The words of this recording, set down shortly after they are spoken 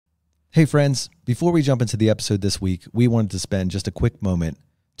Hey friends, before we jump into the episode this week, we wanted to spend just a quick moment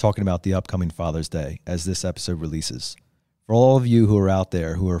talking about the upcoming Father's Day as this episode releases. For all of you who are out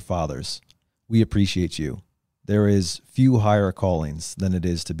there who are fathers, we appreciate you. There is few higher callings than it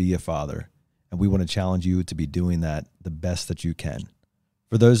is to be a father, and we want to challenge you to be doing that the best that you can.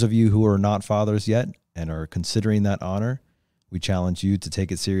 For those of you who are not fathers yet and are considering that honor, we challenge you to take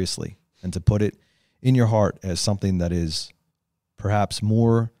it seriously and to put it in your heart as something that is perhaps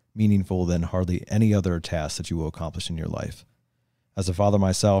more meaningful than hardly any other task that you will accomplish in your life. As a father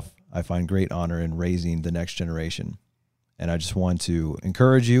myself, I find great honor in raising the next generation. And I just want to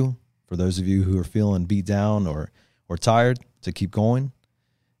encourage you, for those of you who are feeling beat down or tired, to keep going,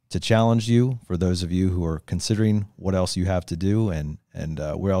 to challenge you, for those of you who are considering what else you have to do and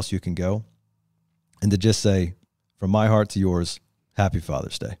where else you can go, and to just say, from my heart to yours, Happy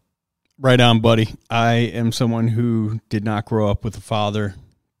Father's Day. Right on, buddy. I am someone who did not grow up with a father,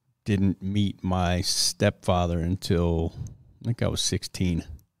 didn't meet my stepfather until I think I was 16.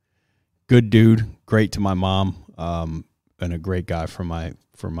 Good dude, great to my mom, and a great guy for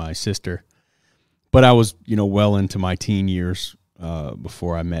my sister. But I was, well into my teen years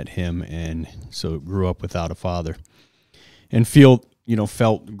before I met him, and so grew up without a father. And felt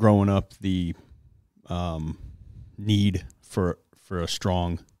growing up the need for a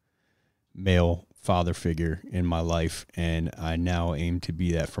strong male father figure in my life, and I now aim to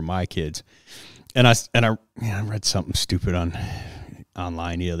be that for my kids. And I read something stupid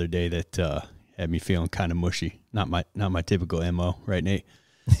online the other day that had me feeling kind of mushy. Not my typical MO, right, Nate?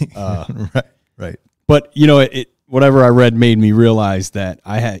 Right. But whatever I read made me realize that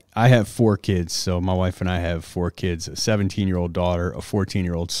I have 4 kids. So my wife and I have 4 kids: a 17-year-old daughter, a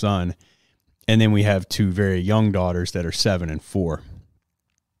 14-year-old son, and then we have 2 very young daughters that are 7 and 4.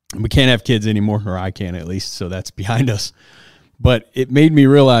 We can't have kids anymore, or I can't at least, so that's behind us. But it made me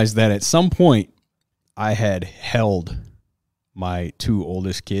realize that at some point I had held my 2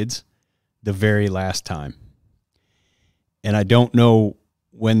 oldest kids the very last time. And I don't know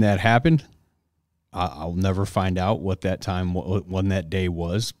when that happened. I'll never find out what that time, when that day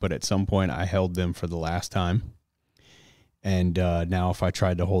was, but at some point I held them for the last time. And now if I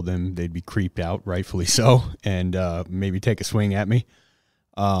tried to hold them, they'd be creeped out, rightfully so, and maybe take a swing at me.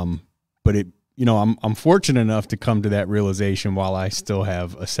 But I'm fortunate enough to come to that realization while I still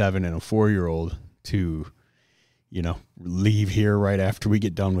have a 7 and a 4-year-old to, leave here right after we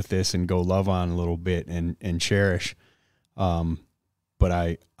get done with this and go love on a little bit and cherish. But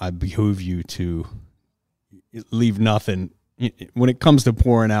I behoove you to leave nothing when it comes to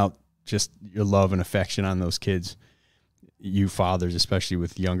pouring out just your love and affection on those kids. You fathers, especially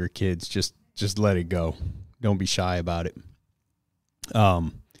with younger kids, just let it go. Don't be shy about it. I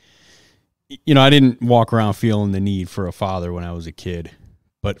didn't walk around feeling the need for a father when I was a kid,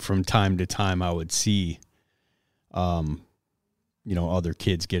 but from time to time I would see, other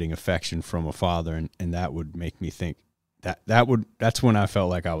kids getting affection from a father, and that would make me think that's when I felt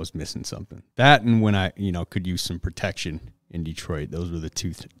like I was missing something. That, and when I, could use some protection in Detroit. Those were the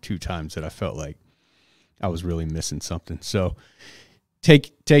two times that I felt like I was really missing something. So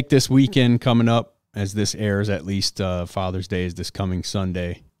take this weekend coming up, as this airs, at least Father's Day is this coming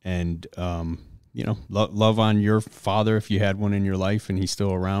Sunday, and love on your father if you had one in your life and he's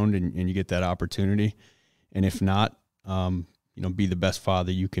still around and you get that opportunity. And if not, be the best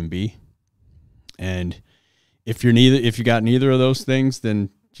father you can be. And if you got neither of those things,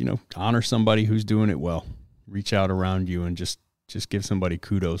 then honor somebody who's doing it well. Reach out around you and just give somebody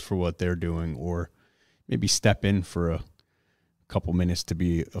kudos for what they're doing, or maybe step in for a couple minutes to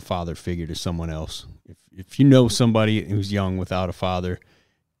be a father figure to someone else. If you know somebody who's young without a father,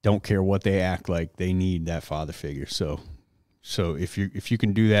 don't care what they act like, they need that father figure. So if you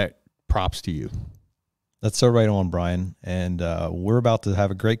can do that, props to you. That's so right on, Brian. And we're about to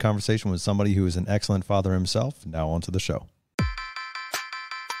have a great conversation with somebody who is an excellent father himself. Now on to the show.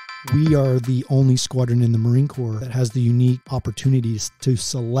 We are the only squadron in the Marine Corps that has the unique opportunities to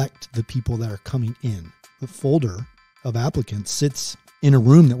select the people that are coming in. The folder of applicants sits in a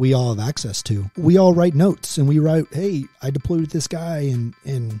room that we all have access to. We all write notes, and we write, hey, I deployed with this guy,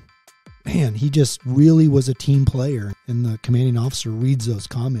 and man, he just really was a team player. And the commanding officer reads those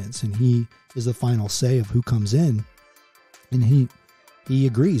comments, and he is the final say of who comes in. And he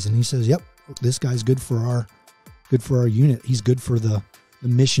agrees, and he says, yep, this guy's good for our unit. He's good for the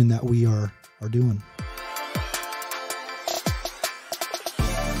mission that we are doing.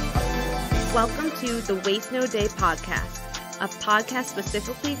 Welcome to the Waste No Day podcast, a podcast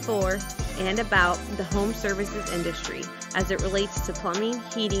specifically for and about the home services industry as it relates to plumbing,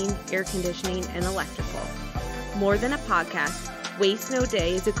 heating, air conditioning, and electrical. More than a podcast, Waste no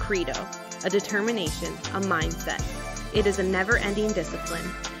day is a credo, a determination, a mindset. It is a never-ending discipline.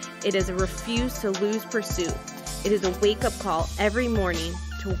 It is a refuse to lose pursuit. It is a wake-up call every morning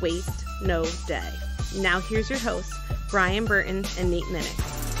to waste no day. Now here's your hosts, Brian Burton and Nate Minnick.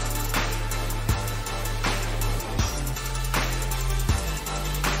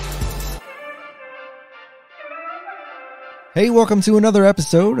 Hey, welcome to another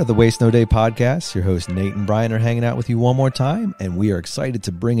episode of the Waste No Day podcast. Your hosts Nate and Brian are hanging out with you one more time, and we are excited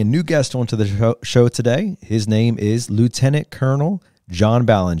to bring a new guest onto the show today. His name is Lieutenant Colonel John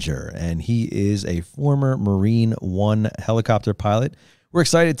Ballenger, and he is a former Marine One helicopter pilot. We're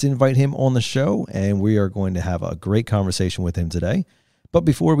excited to invite him on the show, and we are going to have a great conversation with him today. But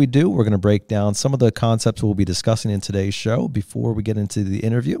before we do, we're going to break down some of the concepts we'll be discussing in today's show before we get into the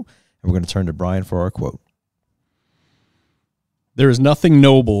interview, and we're going to turn to Brian for our quote. There is nothing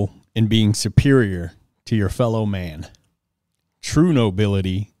noble in being superior to your fellow man. True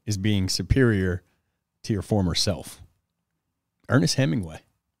nobility is being superior to your former self. Ernest Hemingway.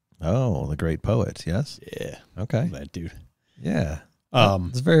 Oh, the great poet, yes? Yeah. Okay. That dude. Yeah.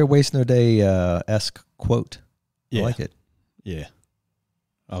 It's a very Waste No Day esque quote. I like it. Yeah.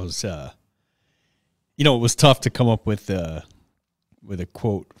 I was, it was tough to come up with a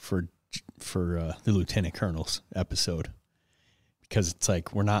quote for the Lieutenant Colonel's episode. Because it's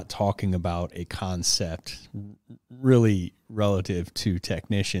like we're not talking about a concept really relative to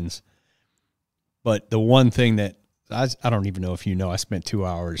technicians. But the one thing that I don't even know if you know, I spent 2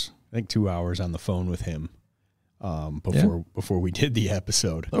 hours on the phone with him before we did the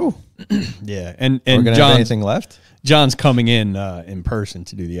episode. Oh, yeah. And we're gonna have anything left? John's coming in person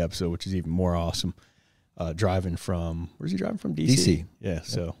to do the episode, which is even more awesome. Where's he driving from? DC. Yeah.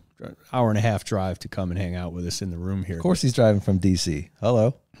 So. Hour and a half drive to come and hang out with us in the room here. Of course he's driving from D.C.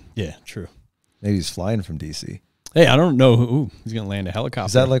 Hello. Yeah, true. Maybe he's flying from D.C. Hey, I don't know who he's going to land a helicopter.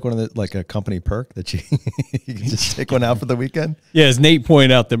 Is that like one of the a company perk that you can just take one out for the weekend? Yeah, as Nate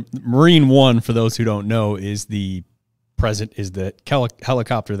pointed out, the Marine One, for those who don't know, is the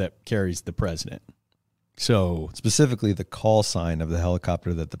helicopter that carries the president. So specifically the call sign of the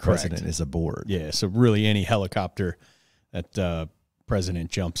helicopter that the correct. President is aboard. Yeah, so really any helicopter that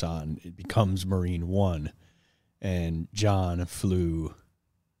president jumps on, it becomes Marine One, and John flew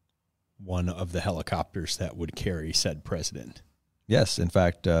one of the helicopters that would carry said president. Yes, in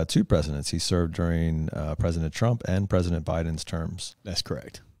fact, two presidents. He served during President Trump and President Biden's terms. That's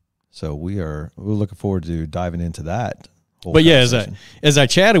correct. So we're looking forward to diving into that. But yeah, as I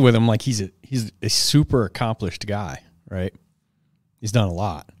chatted with him, like he's a super accomplished guy, right? He's done a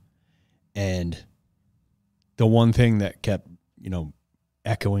lot, and the one thing that kept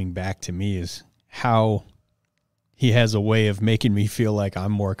echoing back to me is how he has a way of making me feel like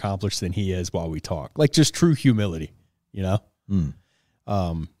I'm more accomplished than he is while we talk. Like just true humility, And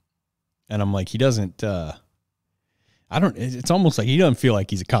I'm like, he doesn't, it's almost like he doesn't feel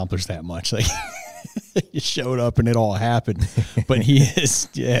like he's accomplished that much. Like he showed up and it all happened, but he is,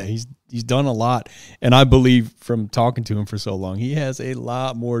 he's done a lot. And I believe from talking to him for so long, he has a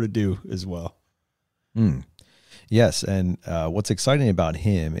lot more to do as well. Yes, and what's exciting about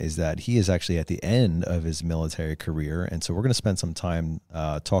him is that he is actually at the end of his military career, and so we're going to spend some time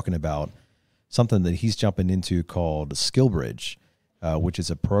talking about something that he's jumping into called SkillBridge, which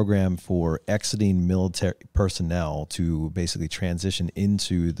is a program for exiting military personnel to basically transition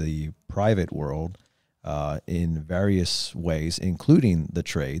into the private world in various ways, including the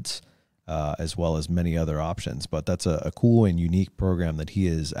trades, as well as many other options. But that's a cool and unique program that he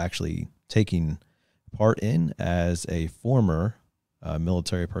is actually taking part in as a former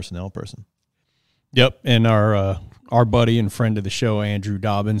military personnel person. Yep, and our buddy and friend of the show, Andrew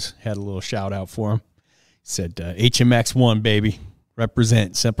Dobbins, had a little shout out for him. He said, HMX1, baby,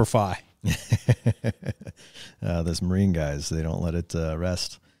 represent, Semper Fi. Those Marine guys, they don't let it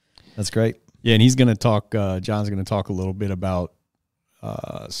rest. That's great. Yeah, and he's going to talk, John's going to talk a little bit about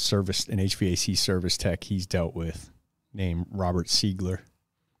service, an HVAC service tech he's dealt with named Robert Siegler,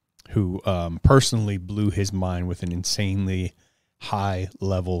 who personally blew his mind with an insanely high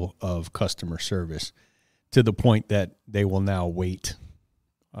level of customer service to the point that they will now wait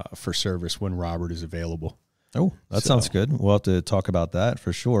for service when Robert is available. Oh, that sounds good. We'll have to talk about that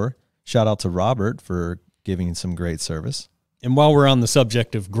for sure. Shout out to Robert for giving some great service. And while we're on the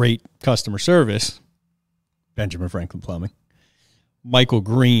subject of great customer service, Benjamin Franklin Plumbing, Michael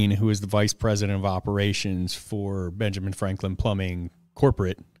Green, who is the vice president of operations for Benjamin Franklin Plumbing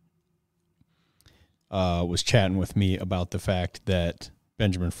Corporate, was chatting with me about the fact that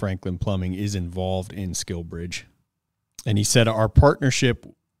Benjamin Franklin Plumbing is involved in SkillBridge. And he said our partnership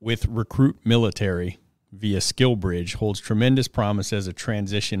with Recruit Military via SkillBridge holds tremendous promise as a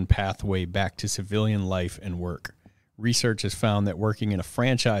transition pathway back to civilian life and work. Research has found that working in a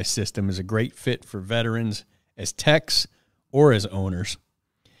franchise system is a great fit for veterans as techs or as owners.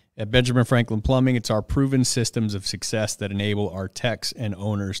 At Benjamin Franklin Plumbing, it's our proven systems of success that enable our techs and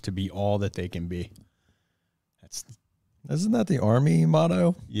owners to be all that they can be. Isn't that the Army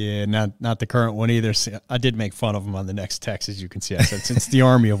motto? Yeah, not the current one either. I did make fun of him on the next text, as you can see. I said, it's the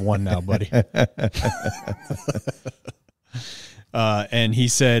Army of one now, buddy. And he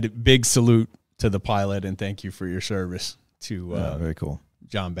said, big salute to the pilot and thank you for your service to very cool.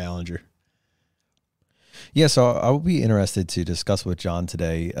 John Ballenger. Yeah, so I will be interested to discuss with John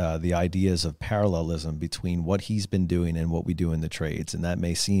today the ideas of parallelism between what he's been doing and what we do in the trades. And that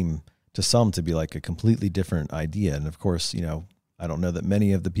may seem to some to be like a completely different idea. And of course, you know, I don't know that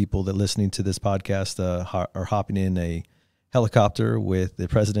many of the people that listening to this podcast are hopping in a helicopter with the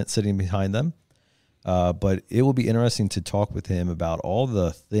president sitting behind them. But it will be interesting to talk with him about all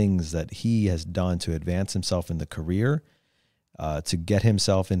the things that he has done to advance himself in the career, to get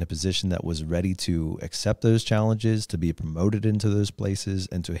himself in a position that was ready to accept those challenges, to be promoted into those places,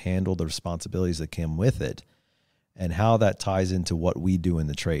 and to handle the responsibilities that came with it, and how that ties into what we do in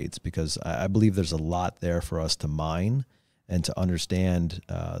the trades. Because I believe there's a lot there for us to mine and to understand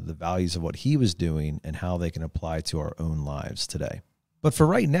the values of what he was doing and how they can apply to our own lives today. But for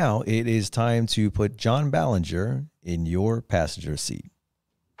right now, it is time to put John Ballenger in your passenger seat.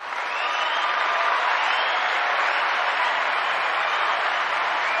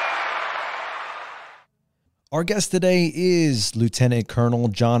 Our guest today is Lieutenant Colonel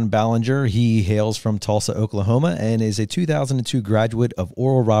John Ballenger. He hails from Tulsa, Oklahoma, and is a 2002 graduate of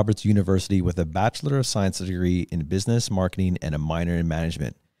Oral Roberts University with a Bachelor of Science degree in Business, Marketing, and a minor in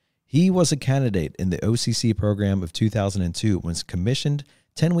Management. He was a candidate in the OCC program of 2002 when commissioned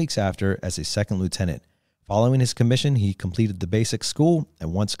 10 weeks after as a second lieutenant. Following his commission, he completed the basic school,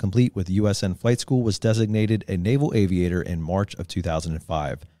 and once complete with USN Flight School, was designated a naval aviator in March of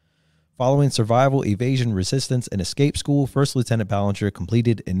 2005. Following survival, evasion, resistance, and escape school, First Lieutenant Ballenger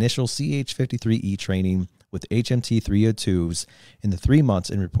completed initial CH-53E training with HMT 302s in the 3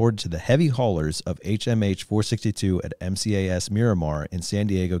 months and reported to the heavy haulers of HMH 462 at MCAS Miramar in San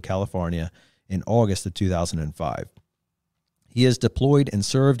Diego, California in August of 2005. He has deployed and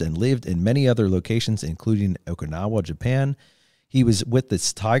served and lived in many other locations, including Okinawa, Japan. He was with the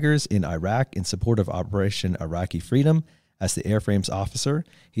Tigers in Iraq in support of Operation Iraqi Freedom as the airframes officer.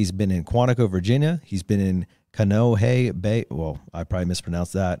 He's been in Quantico, Virginia. He's been in Kaneohe Bay, well, I probably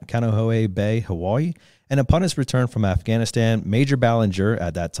mispronounced that, Kaneohe Bay, Hawaii. And upon his return from Afghanistan, Major Ballenger,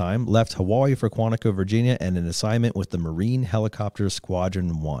 at that time, left Hawaii for Quantico, Virginia, and an assignment with the Marine Helicopter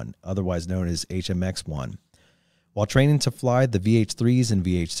Squadron One, otherwise known as HMX-1. While training to fly the VH-3s and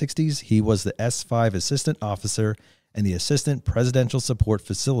VH-60s, he was the S-5 Assistant Officer and the Assistant Presidential Support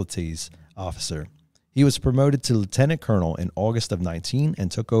Facilities Officer. He was promoted to Lieutenant Colonel in August of 19 and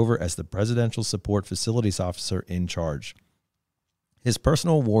took over as the Presidential Support Facilities Officer in charge. His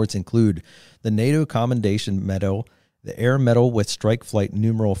personal awards include the NATO Commendation Medal, the Air Medal with Strike Flight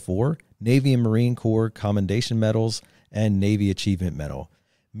Numeral 4, Navy and Marine Corps Commendation Medals, and Navy Achievement Medal.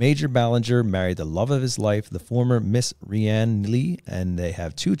 Major Ballenger married the love of his life, the former Miss Rianne Lee, and they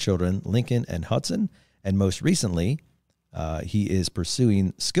have 2 children, Lincoln and Hudson. And most recently, he is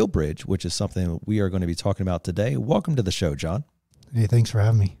pursuing SkillBridge, which is something we are going to be talking about today. Welcome to the show, John. Hey, thanks for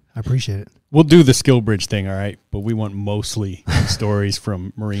having me. I appreciate it. We'll do the SkillBridge thing, all right? But we want mostly stories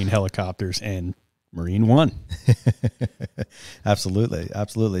from Marine helicopters and Marine One. Absolutely,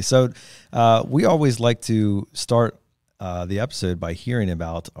 absolutely. So we always like to start the episode by hearing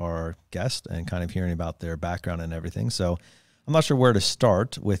about our guest and kind of hearing about their background and everything. So I'm not sure where to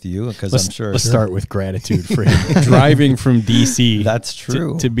start with you because I'm sure. Let's start with gratitude for him driving from D.C. That's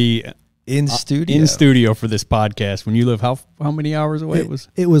true. To be in studio for this podcast when you live how many hours away?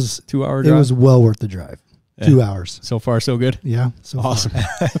 It was 2 hour drive. It was well worth the drive. Yeah. 2 hours. So far, so good. Yeah. So awesome.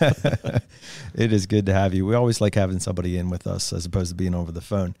 It is good to have you. We always like having somebody in with us as opposed to being over the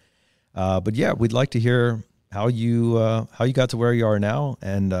phone. But yeah, we'd like to hear how you got to where you are now.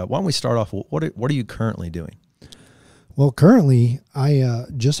 And why don't we start off? What are you currently doing? Well, currently, I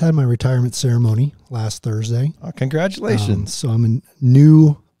just had my retirement ceremony last Thursday. Oh, congratulations. So I'm a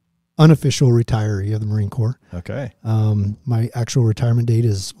new unofficial retiree of the Marine Corps. Okay. My actual retirement date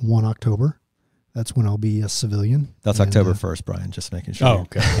is 1 October. That's when I'll be a civilian. That's October 1st, Brian, just making sure. Oh,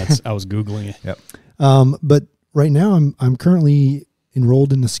 okay. I was Googling it. Yep. But right now I'm currently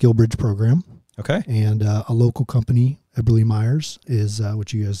enrolled in the SkillBridge program. Okay. And a local company, Eberly Myers, is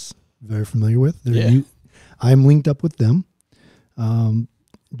what you guys are very familiar with. Yeah. I'm linked up with them.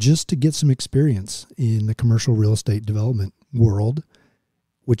 just to get some experience in the commercial real estate development world,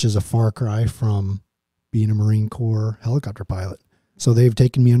 which is a far cry from being a Marine Corps helicopter pilot. So they've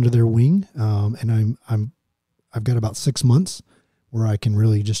taken me under their wing, and I've got about 6 months where I can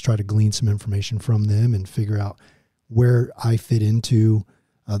really just try to glean some information from them and figure out where I fit into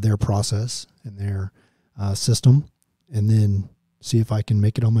their process and their system, and then see if I can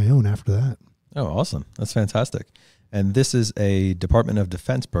make it on my own after that. Oh, awesome. That's fantastic. And this is a Department of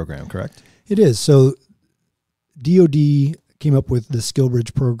Defense program, correct? It is. So DOD came up with the Skill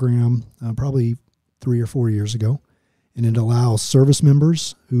Bridge program probably 3 or 4 years ago, and it allows service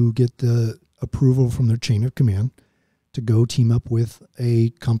members who get the approval from their chain of command to go team up with a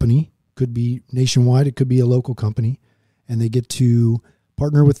company. Could be nationwide, it could be a local company, and they get to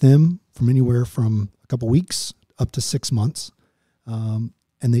partner with them from anywhere from a couple weeks up to 6 months.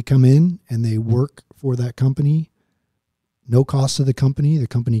 And they come in and they work for that company. No cost to the company. The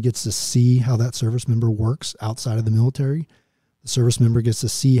company gets to see how that service member works outside of the military. The service member gets to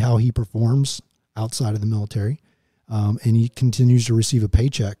see how he performs outside of the military. And he continues to receive a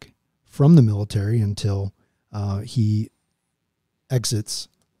paycheck from the military until he exits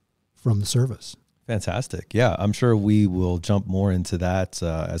from the service. Fantastic. Yeah, I'm sure we will jump more into that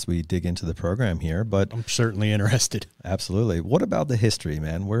as we dig into the program here, but I'm certainly interested. Absolutely. What about the history,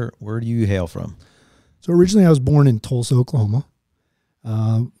 man? Where do you hail from? So originally I was born in Tulsa, Oklahoma.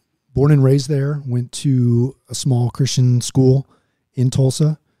 Born and raised there, went to a small Christian school in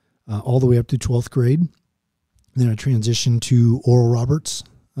Tulsa all the way up to 12th grade. Then I transitioned to Oral Roberts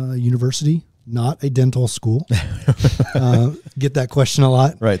University, not a dental school. Get that question a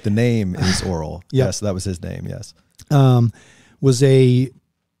lot. Right. The name is Oral. Yep. Yes, that was his name. Yes. Got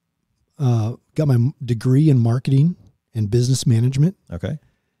my degree in marketing and business management. Okay.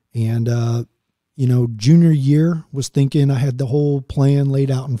 And, junior year was thinking I had the whole plan laid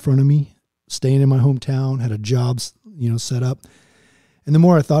out in front of me, staying in my hometown, had a job, set up. And the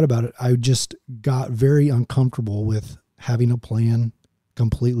more I thought about it, I just got very uncomfortable with having a plan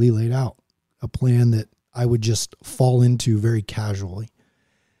completely laid out, a plan that I would just fall into very casually.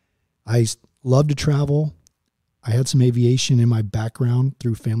 I love to travel. I had some aviation in my background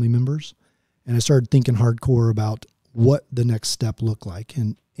through family members, and I started thinking hardcore about what the next step looked like.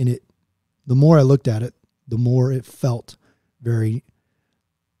 And the more I looked at it, the more it felt very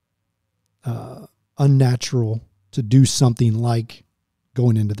unnatural to do something like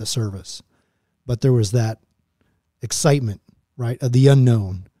going into the service. But there was that excitement, right, of the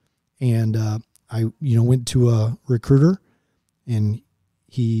unknown. And I went to a recruiter, and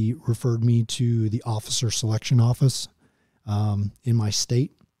he referred me to the officer selection office in my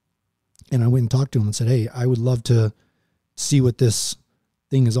state. And I went and talked to him and said, hey, I would love to see what this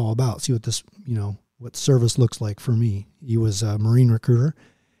thing is all about, see what this, what service looks like for me. He was a Marine recruiter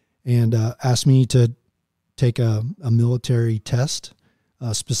and asked me to take a military test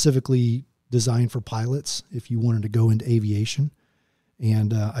specifically designed for pilots if you wanted to go into aviation.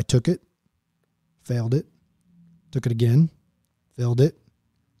 And I took it, failed it, took it again, failed it,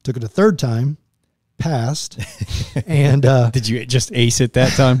 took it a third time, passed. And did you just ace it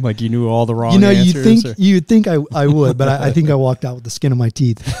that time? Like you knew all the wrong answers? You'd think I would, but I think I walked out with the skin of my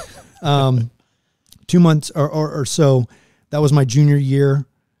teeth. 2 months or so, that was my junior year.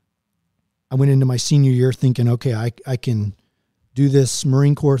 I went into my senior year thinking, okay, I can do this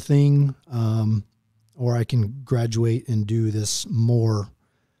Marine Corps thing, or I can graduate and do this more.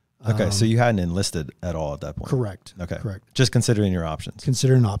 Okay, so you hadn't enlisted at all at that point? Correct. Okay. Correct. Just considering your options.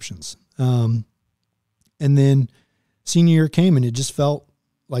 Considering options. And then senior year came, and it just felt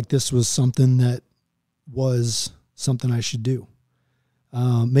like this was something that was something I should do.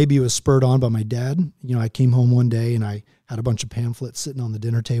 Maybe it was spurred on by my dad. I came home one day and I had a bunch of pamphlets sitting on the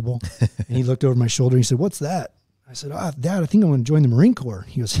dinner table, and he looked over my shoulder and he said, "What's that?" I said, Dad, I think I want to join the Marine Corps.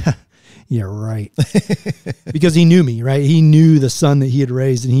 He goes, yeah, right. Because he knew me, right? He knew the son that he had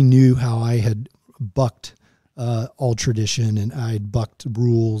raised, and he knew how I had bucked all tradition, and I had bucked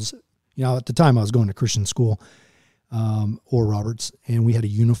rules. At the time I was going to Christian school, or Roberts, and we had a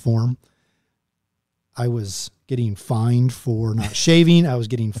uniform. I was getting fined for not shaving. I was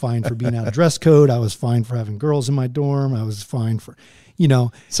getting fined for being out of dress code. I was fined for having girls in my dorm. I was fined for,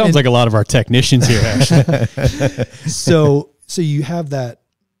 Sounds like a lot of our technicians here, actually. So you have that,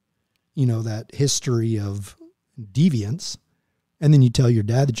 that history of deviance, and then you tell your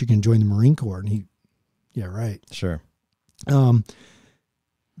dad that you can join the Marine Corps, and yeah, right. Sure.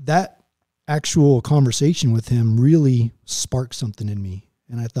 That actual conversation with him really sparked something in me.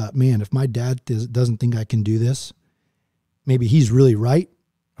 And I thought, man, if my dad doesn't think I can do this, maybe he's really right,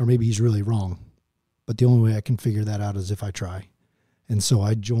 or maybe he's really wrong. But the only way I can figure that out is if I try. And so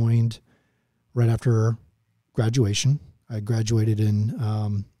I joined right after graduation. I graduated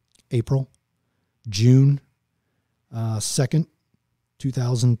in April. June 2nd,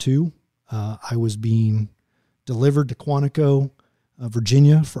 2002, I was being delivered to Quantico,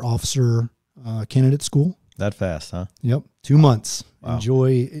 Virginia for officer candidate school. That fast, huh? Yep. 2 months. Wow.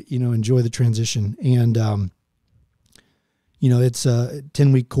 Enjoy the transition. And, it's a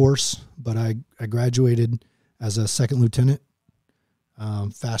 10-week course, but I graduated as a second lieutenant,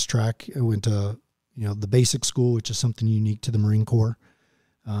 fast track. I went to, the basic school, which is something unique to the Marine Corps,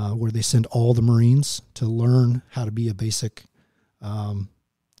 where they send all the Marines to learn how to be a basic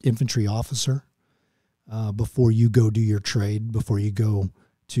infantry officer before you go do your trade, before you go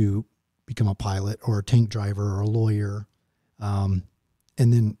to become a pilot or a tank driver or a lawyer, and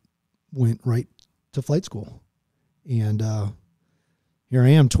then went right to flight school. And here I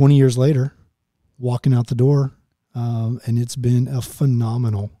am 20 years later, walking out the door, and it's been a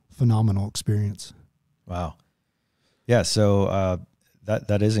phenomenal experience. Wow. Yeah, so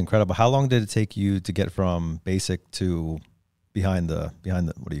that is incredible. How long did it take you to get from basic to behind the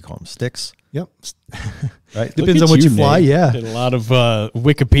what do you call them, sticks? Yep. Right. Depends on what you fly. Nate. Yeah. Did a lot of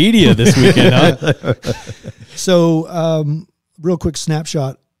Wikipedia this weekend, huh? So, real quick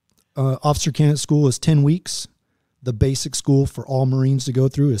snapshot. Officer candidate school is 10 weeks. The basic school for all Marines to go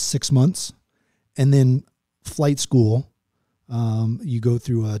through is 6 months. And then flight school, you go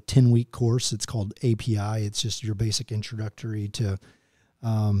through a 10-week course. It's called API. It's just your basic introductory to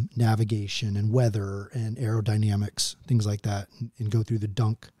navigation and weather and aerodynamics, things like that, and go through the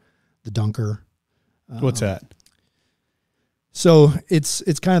dunker. What's that? So it's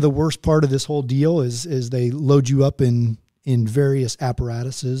kind of the worst part of this whole deal is they load you up in various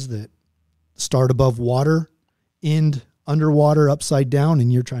apparatuses that start above water, end underwater, upside down,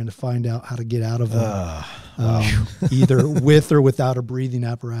 and you're trying to find out how to get out of them, either with or without a breathing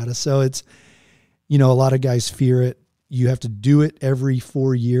apparatus. So it's, a lot of guys fear it. You have to do it every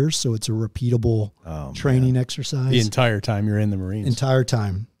 4 years, so it's a repeatable training exercise. The entire time you're in the Marines. Entire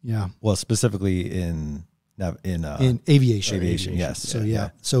time, yeah. Well, specifically in aviation. Aviation, yes. So yeah.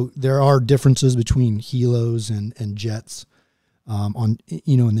 So there are differences between helos and jets.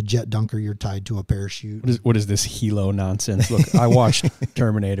 In the jet dunker, you're tied to a parachute. What is this helo nonsense? Look, I watched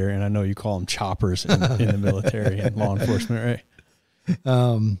Terminator, and I know you call them choppers in the military and law enforcement,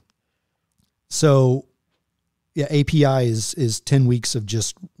 right? So, yeah, API is 10 weeks of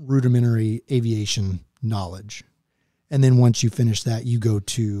just rudimentary aviation knowledge. And then once you finish that, you go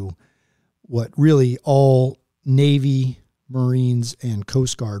to what really all Navy, Marines, and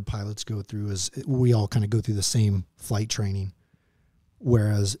Coast Guard pilots go through is we all kind of go through the same flight training,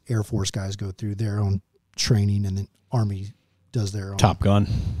 whereas Air Force guys go through their own training, and then Army does their own. Top Gun.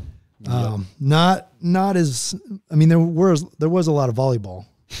 Not as, there was a lot of volleyball.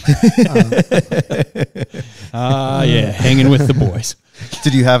 Yeah, hanging with the boys.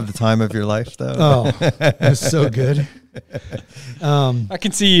 Did you have the time of your life, though? Oh, it was so good. I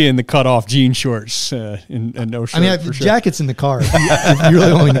can see you in the cut-off jean shorts and no shirt. The jacket's in the car if you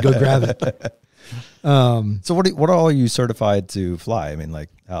really want me to go grab it. So what are you certified to fly?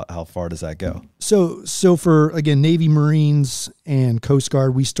 How far does that go? So for, again, Navy, Marines, and Coast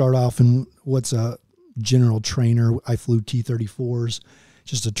Guard, we start off in what's a general trainer. I flew T-34s,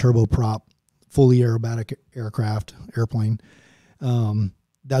 just a turboprop, fully aerobatic airplane.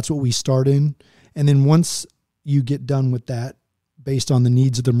 That's what we start in. And then once you get done with that, based on the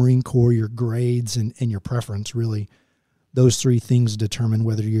needs of the Marine Corps, your grades and your preference, really, those three things determine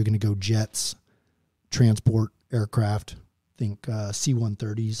whether you're going to go jets, transport aircraft, think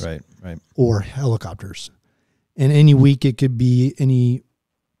C-130s, right, or helicopters. And any week it could be any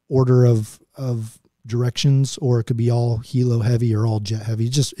order of directions, or it could be all helo heavy or all jet heavy.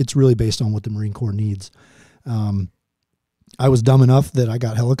 It's really based on what the Marine Corps needs. I was dumb enough that I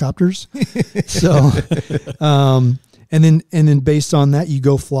got helicopters. So, and then based on that, you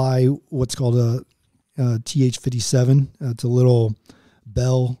go fly what's called a TH-57. It's a little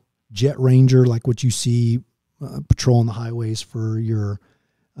Bell Jet Ranger, like what you see patrolling the highways for your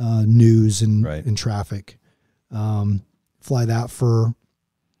news and traffic. Fly that for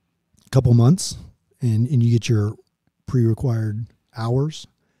a couple months, and you get your pre-required hours.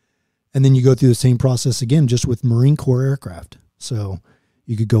 And then you go through the same process again, just with Marine Corps aircraft. So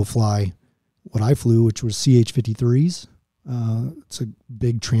you could go fly what I flew, which was CH-53s. It's a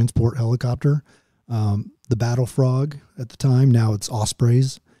big transport helicopter. The Battle Frog at the time, now it's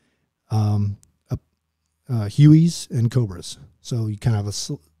Ospreys, Hueys, and Cobras. So you kind of have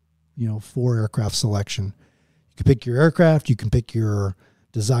a 4 aircraft selection. You can pick your aircraft. You can pick your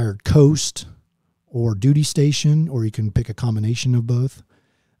desired coast, or duty station, or you can pick a combination of both.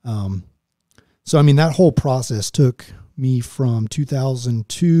 So, I mean, that whole process took me from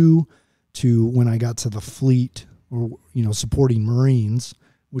 2002 to when I got to the fleet, or, supporting Marines,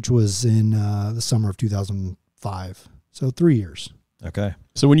 which was in the summer of 2005. So 3 years. Okay.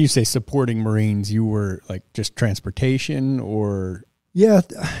 So when you say supporting Marines, you were like just transportation or? Yeah.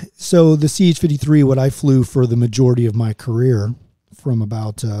 So the CH-53, what I flew for the majority of my career from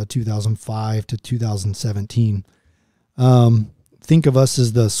about 2005 to 2017. Think of us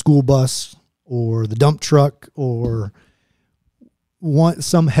as the school bus or the dump truck or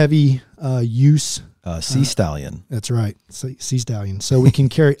some heavy use. Sea Stallion. That's right. Sea Stallion. So we can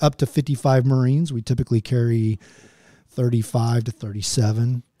carry up to 55 Marines. We typically carry 35 to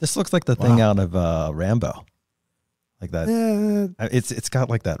 37. This looks like the thing out of Rambo. Like that. It's got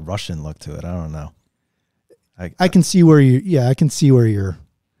like that Russian look to it. I don't know. I can see where I can see where you're.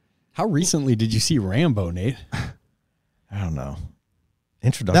 How recently did you see Rambo, Nate? I don't know.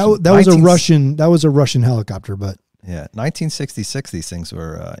 Introduction. That was a Russian helicopter, but yeah, 1966 these things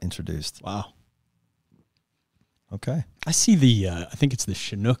were introduced. Wow. Okay. I see I think it's the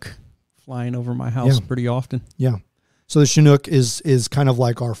Chinook flying over my house pretty often. Yeah. So the Chinook is kind of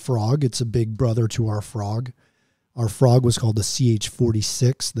like our Frog. It's a big brother to our Frog. Our Frog was called the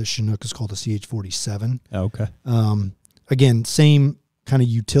CH-46. The Chinook is called the CH-47. Oh, okay. Again, same kind of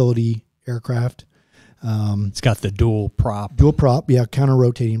utility aircraft. It's got the dual prop.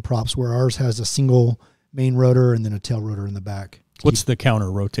 Counter-rotating props, where ours has a single main rotor and then a tail rotor in the back. What's the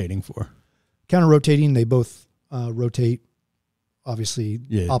counter-rotating for? Counter-rotating, they both rotate,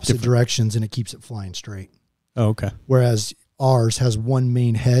 obviously, opposite directions, and it keeps it flying straight. Oh, okay. Whereas ours has one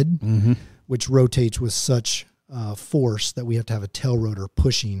main head, which rotates with such force that we have to have a tail rotor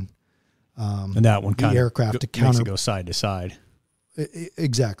pushing. And that one kind of aircraft to makes it go side to side.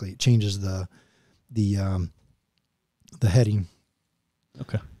 Exactly. It changes the heading.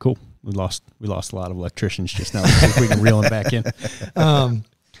 Okay, cool. We lost a lot of electricians just now. Let's see if we can reel them back in.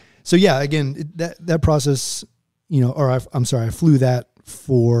 So yeah, again, that process, I flew that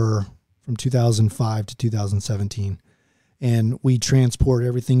from 2005 to 2017, and we transport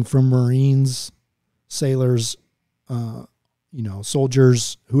everything from Marines, sailors,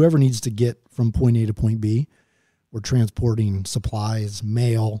 soldiers, whoever needs to get from point A to point B. We're transporting supplies,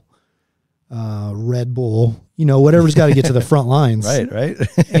 mail, Red Bull, whatever's got to get to the front lines. Right.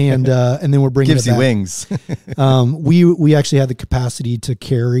 And then we're bringing Gives it back. you wings. We actually had the capacity to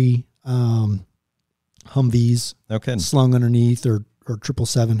carry Humvees slung underneath, or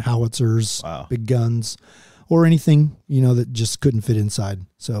 777 howitzers, big guns, or anything, that just couldn't fit inside.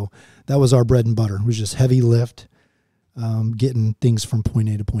 So that was our bread and butter. It was just heavy lift, getting things from point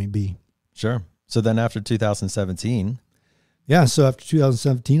A to point B. Sure. So then after 2017... Yeah, so after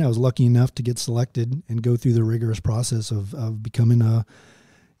 2017, I was lucky enough to get selected and go through the rigorous process of becoming a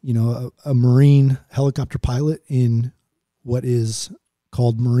Marine helicopter pilot in what is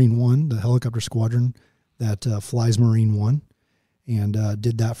called Marine One, the helicopter squadron that flies Marine One, and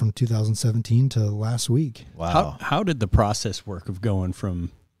did that from 2017 to last week. Wow. How did the process work of going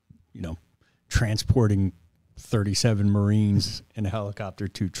from, transporting 37 Marines in a helicopter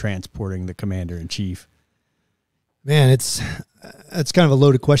to transporting the commander-in-chief? Man, it's kind of a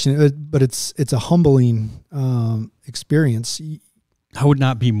loaded question, but it's a humbling experience. I would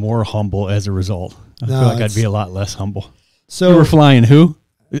not be more humble as a result. I feel like I'd be a lot less humble. So you were flying who?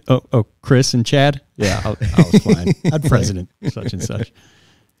 Oh, Chris and Chad? Yeah, I was flying. President, such and such.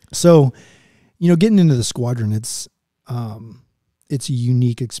 So, getting into the squadron, it's a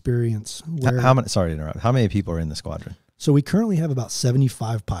unique experience. How many? Sorry to interrupt. How many people are in the squadron? So we currently have about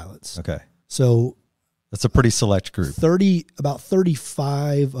 75 pilots. Okay. So that's a pretty select group. About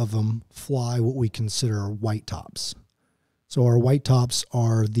 35 of them fly what we consider white tops. So our white tops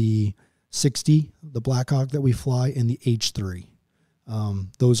are the 60, the Blackhawk that we fly, and the H3.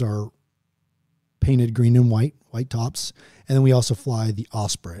 Those are painted green and white tops. And then we also fly the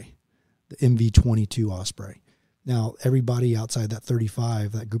Osprey, the MV-22 Osprey. Now, everybody outside that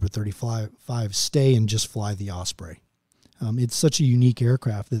group of 35, stay and just fly the Osprey. It's such a unique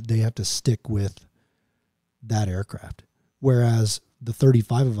aircraft that they have to stick with that aircraft. Whereas the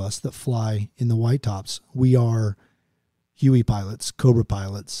 35 of us that fly in the white tops, we are Huey pilots, Cobra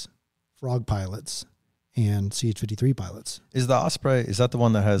pilots, Frog pilots, and CH-53 pilots. Is the Osprey, is that the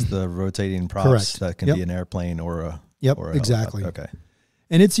one that has the rotating props? Correct. That can be an airplane or a... Yep, or a exactly. helicopter? Okay.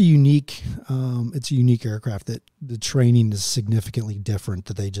 And it's a unique aircraft that the training is significantly different,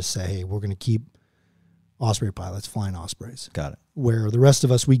 that they just say, hey, we're going to keep Osprey pilots flying Ospreys. Got it. Where the rest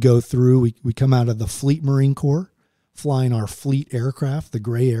of us, we go through, we come out of the Fleet Marine Corps, flying our fleet aircraft, the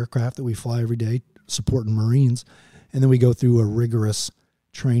gray aircraft that we fly every day, supporting Marines. And then we go through a rigorous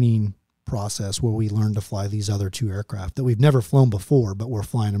training process where we learn to fly these other 2 aircraft that we've never flown before, but we're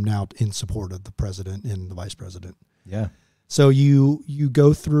flying them now in support of the president and the vice president. Yeah. So you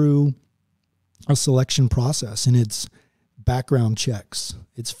go through a selection process, and it's background checks,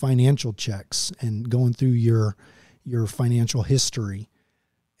 it's financial checks, and going through your financial history.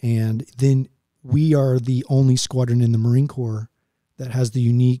 And then we are the only squadron in the Marine Corps that has the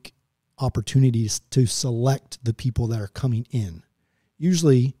unique opportunities to select the people that are coming in.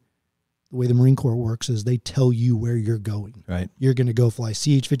 Usually the way the Marine Corps works is they tell you where you're going. Right. You're going to go fly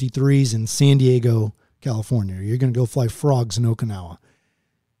CH-53s in San Diego, California. You're going to go fly frogs in Okinawa.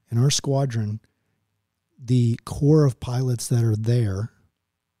 In our squadron, the core of pilots that are there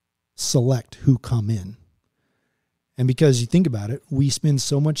select who come in. And because you think about it, we spend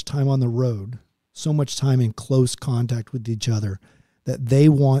so much time on the road, so much time in close contact with each other, that they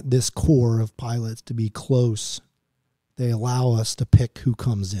want this core of pilots to be close. They allow us to pick who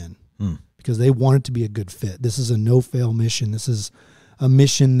comes in because they want it to be a good fit. This is a no-fail mission. This is a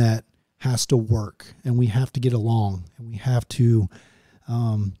mission that has to work, and we have to get along, and we have to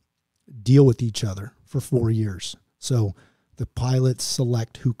deal with each other for 4 years. So the pilots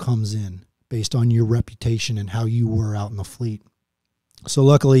select who comes in based on your reputation and how you were out in the fleet. So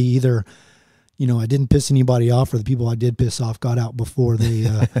luckily, either, I didn't piss anybody off, or the people I did piss off got out before they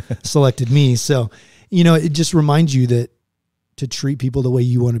selected me. So, it just reminds you that to treat people the way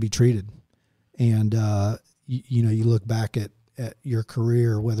you want to be treated. And, you look back at your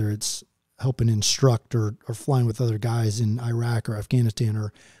career, whether it's helping instruct or flying with other guys in Iraq or Afghanistan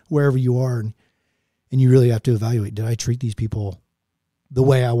or wherever you are, and you really have to evaluate, did I treat these people the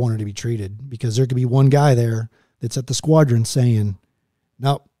way I wanted to be treated? Because there could be one guy there that's at the squadron saying,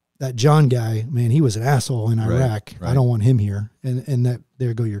 nope, that John guy, man, he was an asshole in Iraq. Right. I don't want him here. And that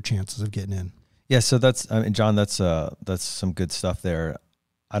there go your chances of getting in. Yeah. So John, that's some good stuff there.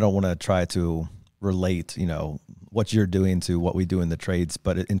 I don't want to try to relate, what you're doing to what we do in the trades,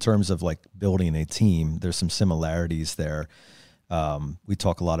 but in terms of like building a team, there's some similarities there. We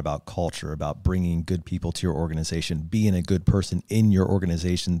talk a lot about culture, about bringing good people to your organization, being a good person in your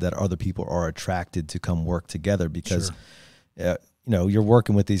organization that other people are attracted to come work together because, you're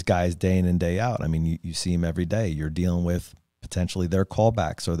working with these guys day in and day out. I mean, you see them every day. You're dealing with potentially their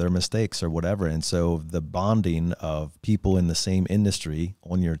callbacks or their mistakes or whatever. And so the bonding of people in the same industry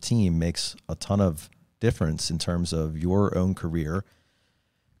on your team makes a ton of difference in terms of your own career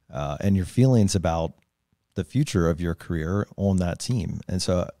and your feelings about the future of your career on that team. And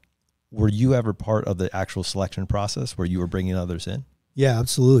so were you ever part of the actual selection process where you were bringing others in? Yeah,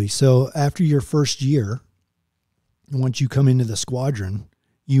 absolutely. So after your first year, once you come into the squadron,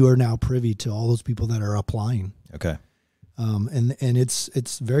 you are now privy to all those people that are applying. Okay. And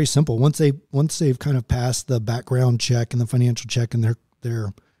it's very simple. Once they've kind of passed the background check and the financial check and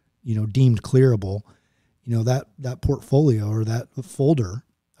they're deemed clearable, that portfolio or that folder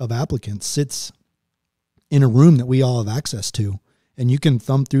of applicants sits in a room that we all have access to. And you can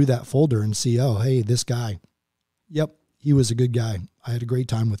thumb through that folder and see, oh, hey, this guy, yep, he was a good guy. I had a great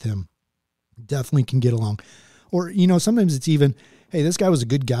time with him. Definitely can get along. Or, sometimes it's even, hey, this guy was a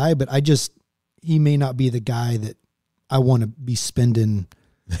good guy, but he may not be the guy that I want to be spending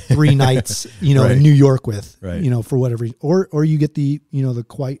 3 nights, right. in New York with, right. For whatever, or you get the, the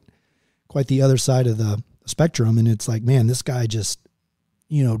quite the other side of the spectrum. And it's like, man, this guy just,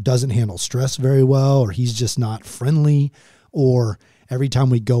 doesn't handle stress very well, or he's just not friendly, or every time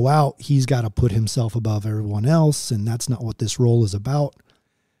we go out, he's got to put himself above everyone else. And that's not what this role is about.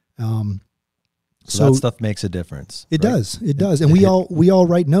 So that stuff makes a difference. It does. It does. And we all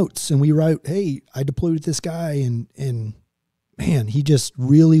write notes, and we write, hey, I deployed with this guy, and man, he just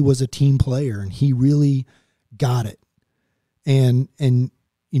really was a team player, and he really got it. And at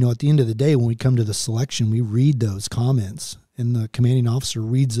the end of the day, when we come to the selection, we read those comments, and the commanding officer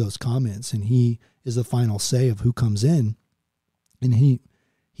reads those comments, and he is the final say of who comes in. And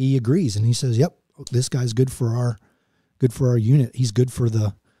he agrees, and he says, yep, this guy's good for our unit. He's good for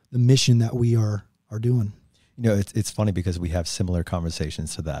the mission that we are doing. It's funny because we have similar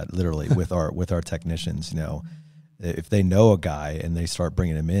conversations to that, literally with our technicians. If they know a guy and they start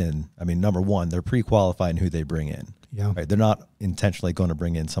bringing him in, I mean, number one, they're pre-qualifying who they bring in. Yeah. Right? They're not intentionally going to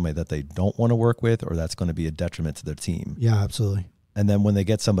bring in somebody that they don't want to work with, or that's going to be a detriment to their team. Yeah, absolutely. And then when they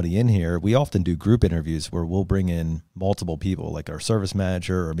get somebody in here, we often do group interviews where we'll bring in multiple people, like our service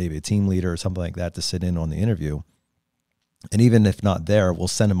manager or maybe a team leader or something like that, to sit in on the interview. And even if not there, we'll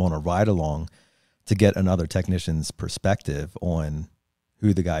send them on a ride along to get another technician's perspective on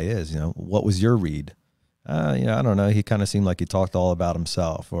who the guy is. What was your read? I don't know. He kind of seemed like he talked all about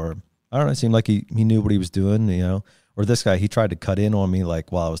himself, or I don't know. It seemed like he knew what he was doing, you know. Or this guy, he tried to cut in on me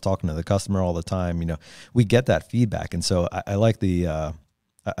like while I was talking to the customer all the time. You know, we get that feedback, and so I like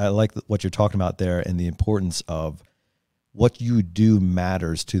what you're talking about there, and the importance of what you do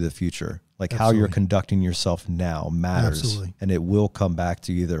matters to the future. Like Absolutely. How you're conducting yourself now matters, Absolutely. And it will come back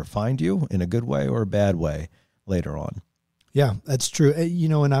to either find you in a good way or a bad way later on. Yeah, that's true. You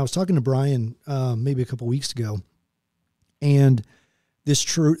know, and I was talking to Brian maybe a couple of weeks ago, and this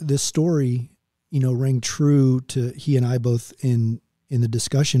story, you know, rang true to he and I both in the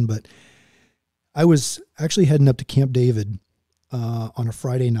discussion. But I was actually heading up to Camp David on a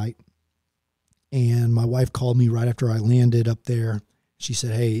Friday night, and my wife called me right after I landed up there. She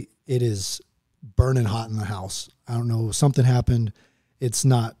said, "Hey, it is burning hot in the house. I don't know, something happened. It's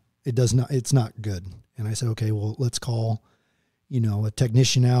not good." And I said, "Okay, well, let's call, you know, a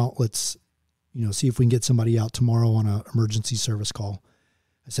technician out. Let's, you know, see if we can get somebody out tomorrow on an emergency service call."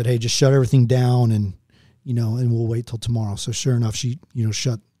 I said, "Hey, just shut everything down and, you know, and we'll wait till tomorrow." So sure enough, she, you know,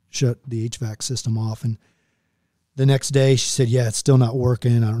 shut the HVAC system off. And the next day she said, "Yeah, it's still not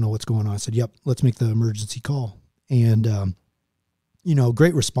working. I don't know what's going on." I said, "Yep, let's make the emergency call." And, you know,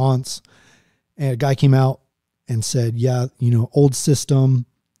 great response. And a guy came out and said, "Yeah, you know, old system,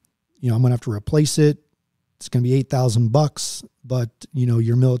 you know, I'm going to have to replace it. It's going to be $8,000, but, you know,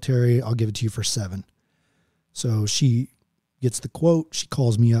 your military, I'll give it to you for $7,000. So she gets the quote. She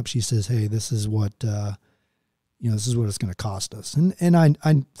calls me up. She says, "Hey, this is what, you know, this is what it's going to cost us." And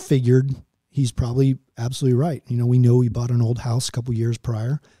I figured he's probably absolutely right. You know, we know we bought an old house a couple years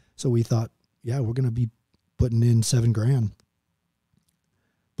prior. So we thought, yeah, we're going to be putting in $7,000.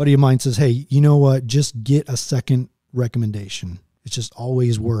 Buddy of mine says, "Hey, you know what? Just get a second recommendation. It's just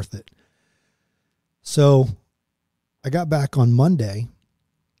always worth it." So I got back on Monday,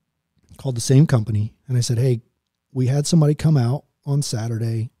 called the same company, and I said, "Hey, we had somebody come out on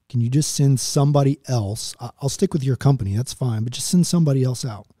Saturday. Can you just send somebody else? I'll stick with your company. That's fine, but just send somebody else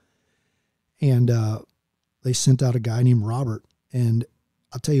out." And they sent out a guy named Robert. And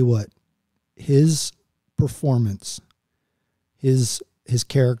I'll tell you what, his performance, his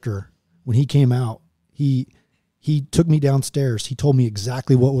character, when he came out, he took me downstairs. He told me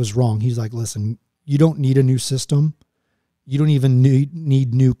exactly what was wrong. He's like, "Listen, you don't need a new system. You don't even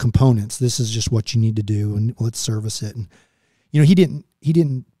need new components. This is just what you need to do, and let's service it." And, you know, he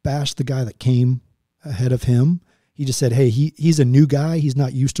didn't bash the guy that came ahead of him. He just said, "Hey, he's a new guy. He's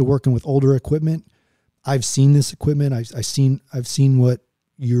not used to working with older equipment. I've seen this equipment. I've seen what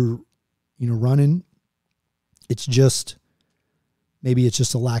you're, you know, running. It's just, maybe it's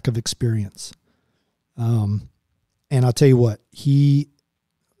just a lack of experience." And I'll tell you what, he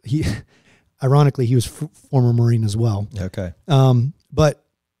ironically, he was former Marine as well. Okay. But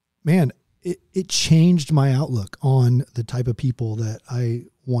man, it changed my outlook on the type of people that I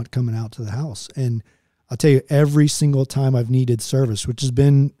want coming out to the house. And I'll tell you, every single time I've needed service, which has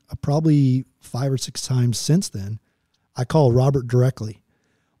been probably 5 or 6 times since then, I call Robert directly,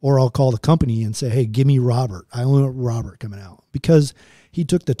 or I'll call the company and say, "Hey, give me Robert. I only want Robert coming out," because he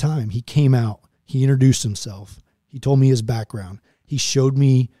took the time. He came out. He introduced himself. He told me his background. He showed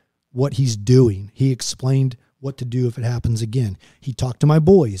me what he's doing. He explained what to do if it happens again. He talked to my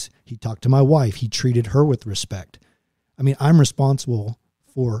boys. He talked to my wife. He treated her with respect. I mean, I'm responsible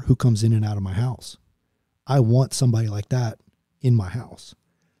for who comes in and out of my house. I want somebody like that in my house.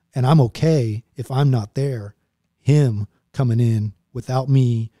 And I'm okay if I'm not there, him coming in without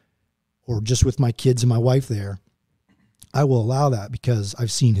me or just with my kids and my wife there. I will allow that because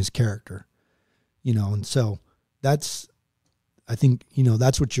I've seen his character, you know. And so that's, I think, you know,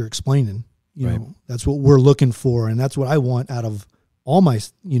 that's what you're explaining, you right. know, that's what we're looking for. And that's what I want out of all my,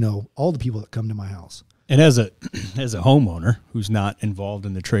 you know, all the people that come to my house. And as a homeowner who's not involved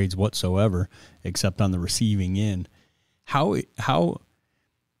in the trades whatsoever, except on the receiving end, how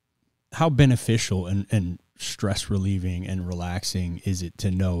beneficial and stress relieving and relaxing is it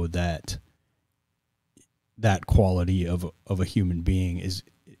to know that that quality of a human being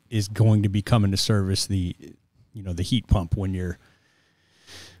is going to be coming to service the, you know, the heat pump when you're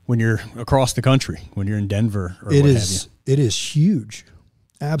across the country, when you're in Denver or what have you. It is huge.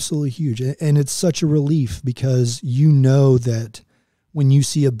 Absolutely huge. And it's such a relief because you know that when you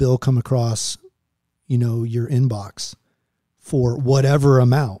see a bill come across, you know, your inbox for whatever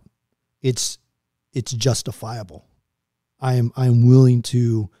amount, it's justifiable. I'm willing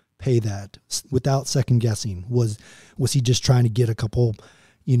to pay that without second guessing. Was he just trying to get a couple,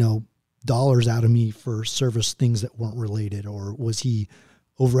 you know, dollars out of me for service things that weren't related, or was he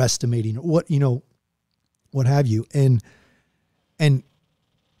overestimating what, you know, what have you? And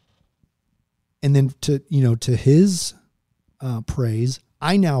then to, you know, to his praise,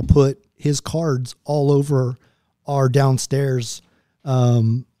 I now put his cards all over our downstairs, our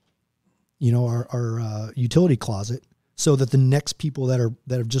utility closet, so that the next people that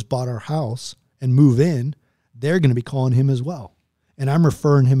have just bought our house and move in, they're going to be calling him as well. And I'm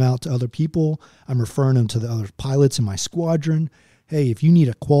referring him out to other people. I'm referring him to the other pilots in my squadron. Hey, if you need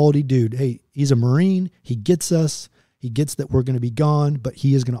a quality dude, hey, he's a Marine. He gets us. He gets that we're going to be gone, but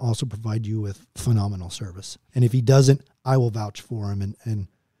he is going to also provide you with phenomenal service. And if he doesn't, I will vouch for him, and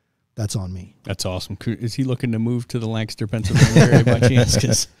that's on me. That's awesome. Is he looking to move to the Lancaster, Pennsylvania area by chance?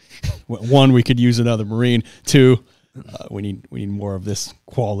 Because one, we could use another Marine. Two, we need more of this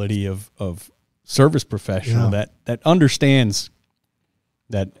quality of service professional that understands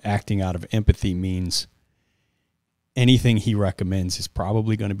that acting out of empathy means anything he recommends is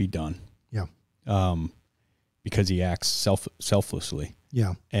probably going to be done. Yeah. Because he acts selflessly.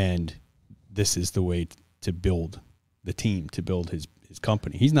 Yeah. And this is the way to build the team, to build his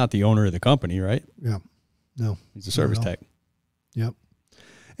company. He's not the owner of the company, right? Yeah. No. He's a service tech. Yep.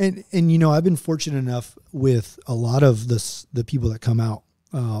 And I've been fortunate enough with a lot of the people that come out,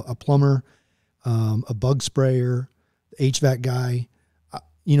 a plumber, a bug sprayer, HVAC guy,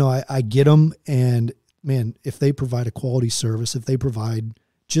 I get them, and man, if they provide a quality service, if they provide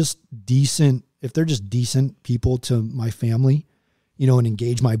just decent, if they're just decent people to my family, and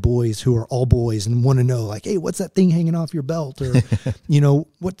engage my boys who are all boys and want to know, like, hey, what's that thing hanging off your belt? Or,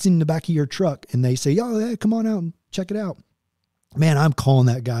 what's in the back of your truck? And they say, oh, yeah, come on out and check it out. Man, I'm calling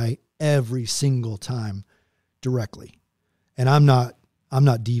that guy every single time directly. And I'm not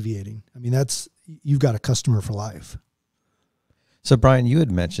deviating. I mean, you've got a customer for life. So Brian, you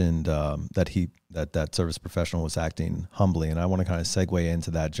had mentioned that service professional was acting humbly, and I want to kind of segue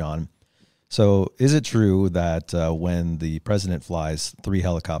into that, John. So is it true that when the president flies, 3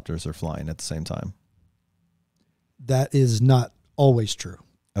 helicopters are flying at the same time? That is not always true.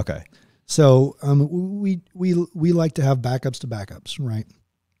 Okay. So we like to have backups to backups, right?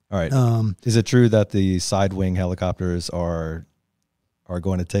 All right. Is it true that the side wing helicopters are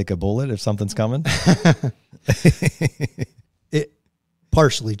going to take a bullet if something's coming?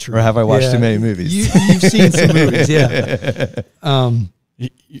 Partially true. Or have I watched too many movies? You've seen some movies, yeah.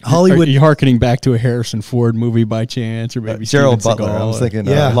 Hollywood. Are you hearkening back to a Harrison Ford movie by chance, or maybe Gerald Steven Butler? Seagal? I was thinking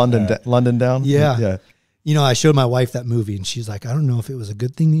London Down. Yeah. I showed my wife that movie, and she's like, I don't know if it was a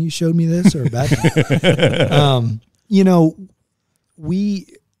good thing that you showed me this or a bad thing.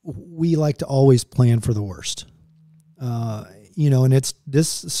 We like to always plan for the worst. And this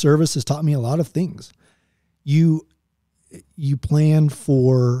service has taught me a lot of things. You plan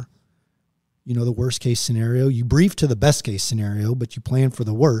for, the worst case scenario. You brief to the best case scenario, but you plan for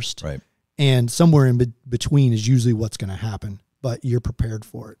the worst. Right. And somewhere in between is usually what's going to happen, but you're prepared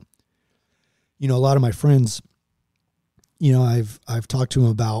for it. A lot of my friends, I've talked to them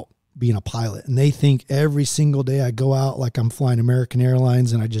about being a pilot, and they think every single day I go out like I'm flying American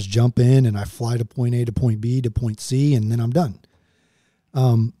Airlines, and I just jump in and I fly to point A to point B to point C, and then I'm done.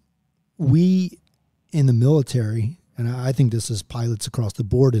 We in the military, and I think this is pilots across the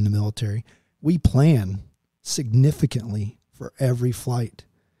board in the military, we plan significantly for every flight.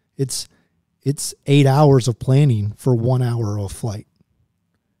 It's 8 hours of planning for 1 hour of flight.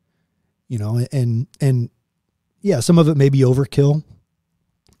 And yeah, some of it may be overkill,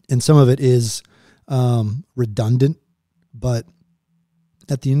 and some of it is redundant. But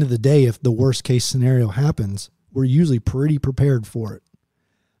at the end of the day, if the worst case scenario happens, we're usually pretty prepared for it.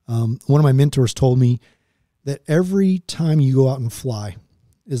 One of my mentors told me that every time you go out and fly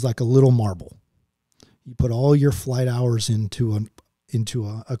is like a little marble. You put all your flight hours into an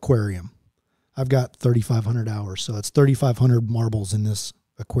aquarium. I've got 3,500 hours, so it's 3,500 marbles in this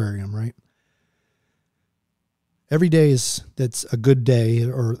aquarium, right? Every day that's a good day,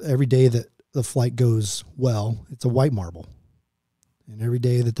 or every day that the flight goes well, it's a white marble. And every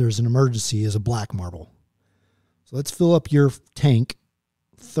day that there's an emergency is a black marble. So let's fill up your tank,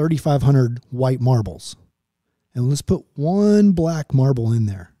 3,500 white marbles. And let's put one black marble in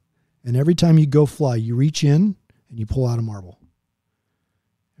there. And every time you go fly, you reach in and you pull out a marble.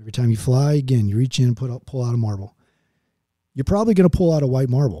 Every time you fly, again, you reach in and pull out a marble. You're probably going to pull out a white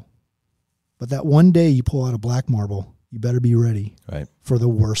marble. But that one day you pull out a black marble, you better be ready for the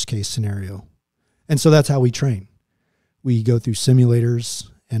worst case scenario. And so that's how we train. We go through simulators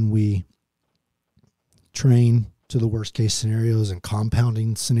and we train to the worst case scenarios and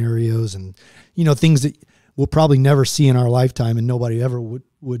compounding scenarios and, things that we'll probably never see in our lifetime and nobody ever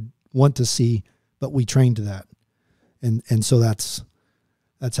would want to see, but we train to that. And so that's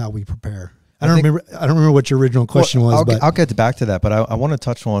how we prepare. I don't remember what your original question was, but I'll get back to that. But I want to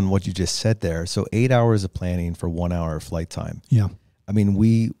touch on what you just said there. So 8 hours of planning for 1 hour of flight time. Yeah. I mean,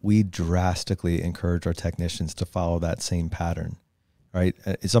 we drastically encourage our technicians to follow that same pattern, right?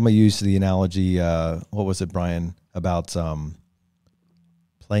 Somebody used the analogy, what was it, Brian, about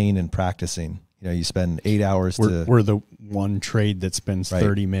playing and practicing. You know, you spend 8 hours we're the one trade that spends right.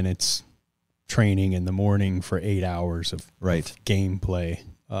 30 minutes training in the morning for 8 hours of gameplay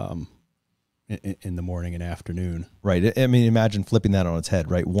in the morning and afternoon. Right. I mean, imagine flipping that on its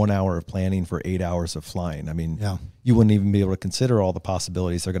head, right? 1 hour of planning for 8 hours of flying. I mean, you wouldn't even be able to consider all the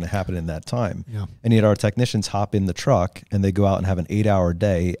possibilities that are going to happen in that time. Yeah. And yet our technicians hop in the truck and they go out and have an 8 hour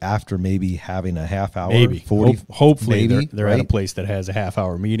day after maybe having a half hour, maybe 40. Hopefully maybe, they're right? at a place that has a half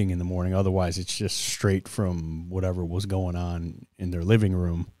hour meeting in the morning. Otherwise it's just straight from whatever was going on in their living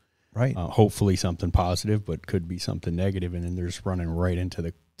room. Right. Hopefully something positive, but could be something negative, and then they're just running right into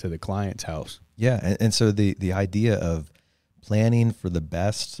the client's house. Yeah, and so the idea of planning for the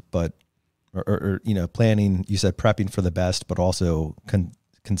best, but or you know, planning, you said prepping for the best, but also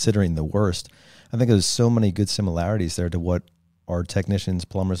considering the worst. I think there's so many good similarities there to what our technicians,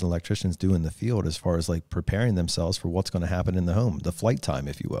 plumbers, and electricians do in the field as far as like preparing themselves for what's going to happen in the home, the flight time,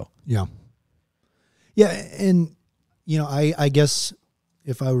 if you will. Yeah. Yeah, and you know, I guess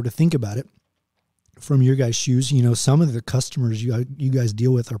if I were to think about it from your guys' shoes, you know, some of the customers you guys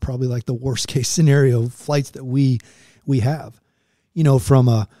deal with are probably like the worst case scenario flights that we have, you know, from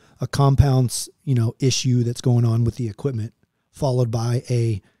a compounds, you know, issue that's going on with the equipment, followed by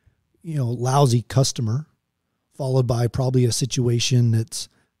a, you know, lousy customer, followed by probably a situation that's,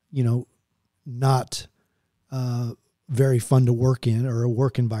 you know, not very fun to work in, or a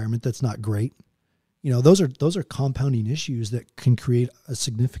work environment that's not great. You know, those are compounding issues that can create a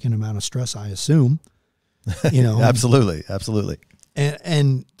significant amount of stress, I assume. You know, Absolutely.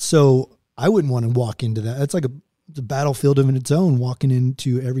 And so I wouldn't want to walk into that. It's like a battlefield of its own, walking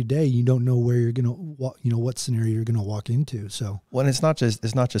into every day. You don't know where you're going to walk, you know, what scenario you're going to walk into. So, well, and it's not just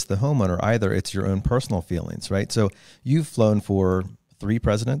the homeowner either. It's your own personal feelings, right? So you've flown for 3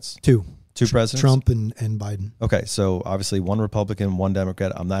 presidents, two presidents, Trump and Biden. Okay. So obviously one Republican, one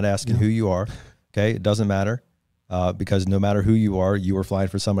Democrat. I'm not asking who you are. Okay. It doesn't matter. Because no matter who you were flying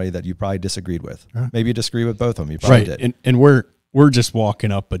for somebody that you probably disagreed with. Right. Maybe you disagree with both of them. You probably did. And we're just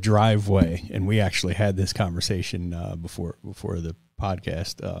walking up a driveway, and we actually had this conversation before the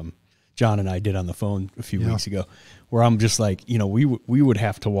podcast. John and I did on the phone a few weeks ago, where I'm just like, you know, we would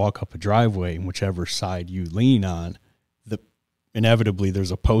have to walk up a driveway, and whichever side you lean on, inevitably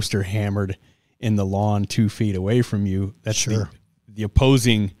there's a poster hammered in the lawn 2 feet away from you. That's the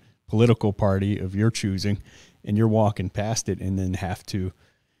opposing political party of your choosing. And you're walking past it, and then have to,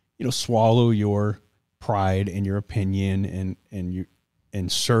 you know, swallow your pride and your opinion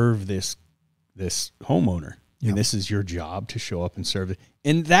and serve this homeowner. Yeah. And this is your job to show up and serve it.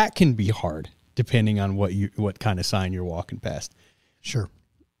 And that can be hard depending on what kind of sign you're walking past. Sure.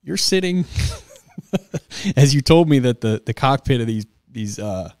 You're sitting, as you told me that the cockpit of these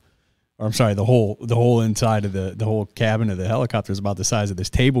or I'm sorry, the whole inside of the whole cabin of the helicopter is about the size of this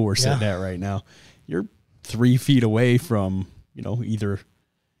table we're sitting at right now. You're 3 feet away from, you know, either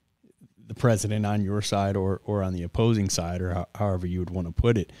the president on your side or on the opposing side, or however you would want to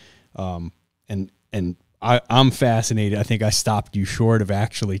put it. And I'm fascinated. I think I stopped you short of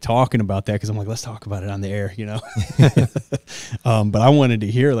actually talking about that, because I'm like, let's talk about it on the air, you know. But I wanted to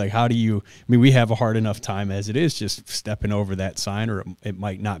hear, like, how do you, I mean, we have a hard enough time as it is just stepping over that sign, or it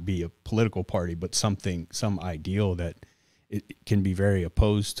might not be a political party, but some ideal that it can be very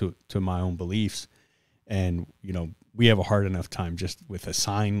opposed to my own beliefs. And, you know, we have a hard enough time just with a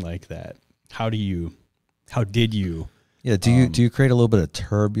sign like that. How did you? Yeah. Do you create a little bit of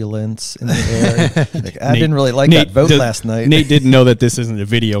turbulence in the air? Like, I didn't really like that vote last night. Nate didn't know that this isn't a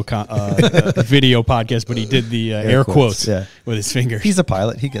video video podcast, but he did the air quotes with his fingers. He's a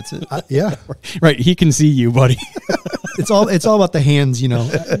pilot. He gets it. Yeah. Right. He can see you, buddy. It's all about the hands, you know.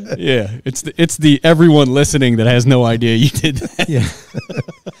 Yeah. It's the everyone listening that has no idea you did that. Yeah.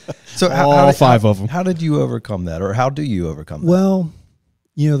 So all 5 of them. How did you overcome that, or how do you overcome that? Well,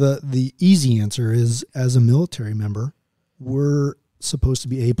 you know, the easy answer is, as a military member, we're supposed to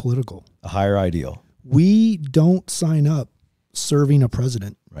be apolitical. A higher ideal. We don't sign up serving a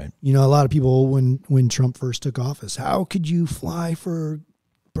president. Right. You know, a lot of people, when Trump first took office, how could you fly for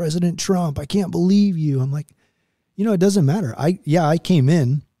President Trump? I can't believe you. I'm like, you know, it doesn't matter. I came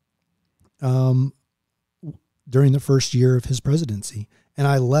in during the first year of his presidency, and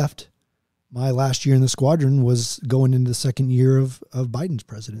I left. My last year in the squadron was going into the second year of Biden's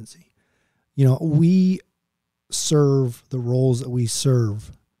presidency. You know, we serve the roles that we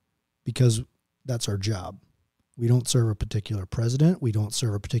serve because that's our job. We don't serve a particular president. We don't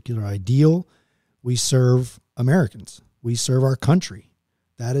serve a particular ideal. We serve Americans. We serve our country.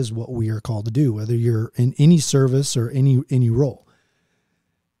 That is what we are called to do, whether you're in any service or any role.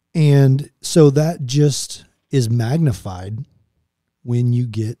 And so that just is magnified when you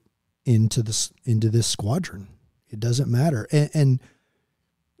get into this squadron. It doesn't matter. And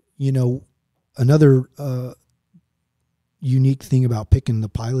you know, another unique thing about picking the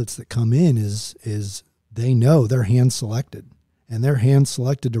pilots that come in is they know they're hand selected, and they're hand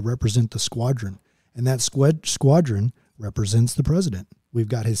selected to represent the squadron. And that squadron represents the president. We've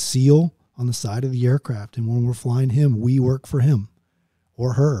got his seal on the side of the aircraft, and when we're flying him, we work for him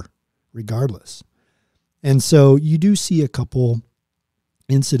or her, regardless. And so you do see a couple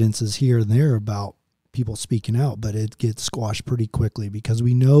incidences here and there about people speaking out, but it gets squashed pretty quickly because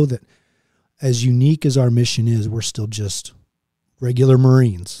we know that as unique as our mission is, we're still just regular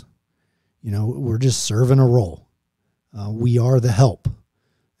Marines. You know, we're just serving a role. We are the help.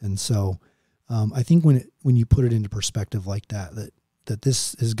 And so I think when you put it into perspective like that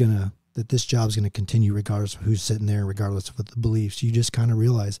this job's gonna continue regardless of who's sitting there, regardless of what the beliefs, you just kind of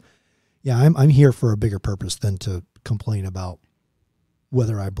realize, yeah, I'm here for a bigger purpose than to complain about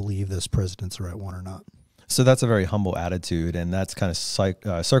whether I believe this president's the right one or not. So that's a very humble attitude, and that's kind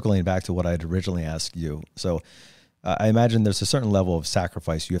of circling back to what I had originally asked you. So I imagine there's a certain level of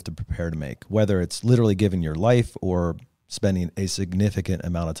sacrifice you have to prepare to make, whether it's literally giving your life or spending a significant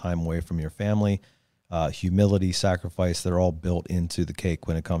amount of time away from your family. Humility, sacrifice, they're all built into the cake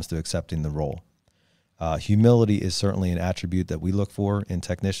when it comes to accepting the role. Humility is certainly an attribute that we look for in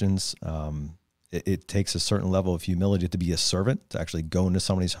technicians. It takes a certain level of humility to be a servant, to actually go into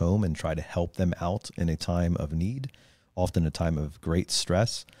somebody's home and try to help them out in a time of need, often a time of great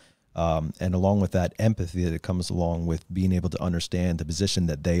stress. And along with that, empathy that comes along with being able to understand the position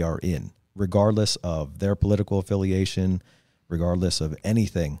that they are in, regardless of their political affiliation, regardless of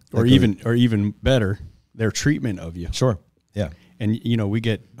anything. Or even better, their treatment of you. Sure. Yeah. And, you know, we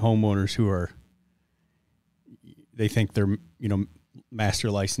get homeowners who they think they're, you know,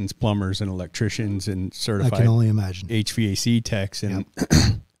 master licensed plumbers and electricians and certified I can only imagine HVAC techs, and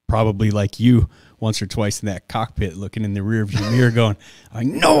probably like you once or twice in that cockpit looking in the rear view mirror going, I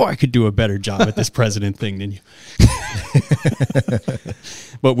know I could do a better job at this president thing than you.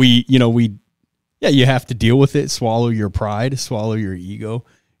 But you have to deal with it, swallow your pride, swallow your ego,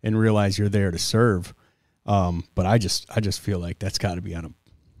 and realize you're there to serve. But I just feel like that's got to be on a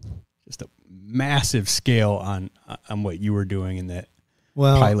massive scale on what you were doing in that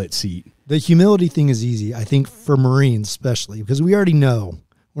pilot seat. The humility thing is easy, I think, for Marines especially, because we already know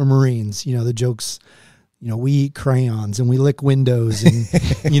we're Marines. You know, the jokes, you know, we eat crayons and we lick windows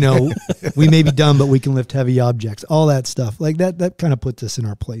and, you know, we may be dumb, but we can lift heavy objects, all that stuff. Like that kind of puts us in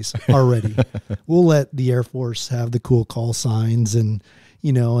our place already. We'll let the Air Force have the cool call signs and,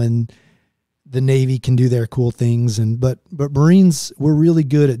 you know, and the Navy can do their cool things. But Marines, we're really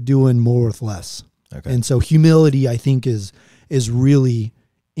good at doing more with less. Okay. And so humility, I think, is really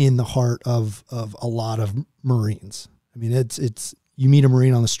in the heart of a lot of Marines. I mean, it's you meet a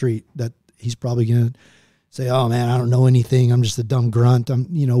Marine on the street that he's probably going to say, oh man, I don't know anything. I'm just a dumb grunt. I'm,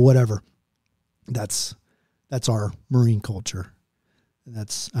 you know, whatever. That's our Marine culture. And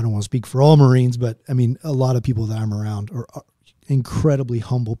I don't want to speak for all Marines, but I mean, a lot of people that I'm around are incredibly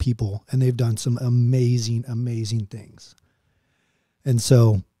humble people, and they've done some amazing, amazing things. And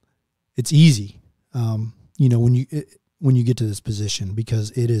so it's easy, you know, when you get to this position,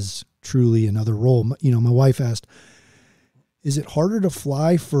 because it is truly another role. You know, my wife asked, is it harder to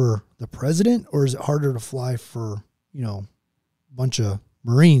fly for the president, or is it harder to fly for, you know, a bunch of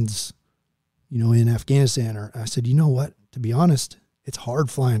Marines, you know, in Afghanistan? Or I said, you know what, to be honest, it's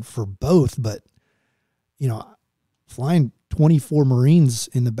hard flying for both, but, you know, flying 24 Marines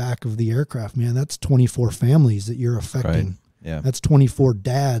in the back of the aircraft, man, that's 24 families that you're affecting. Right. Yeah. That's 24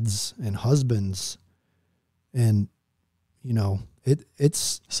 dads and husbands. And, you know,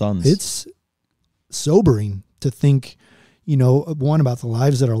 it's sons. It's sobering to think, you know, one, about the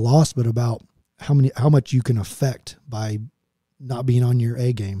lives that are lost, but about how much you can affect by not being on your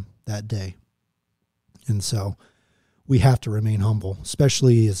A game that day. And so we have to remain humble,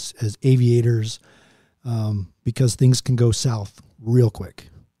 especially as aviators, because things can go south real quick.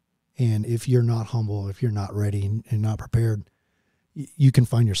 And if you're not humble, if you're not ready and not prepared, you can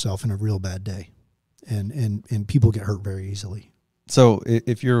find yourself in a real bad day, and people get hurt very easily. So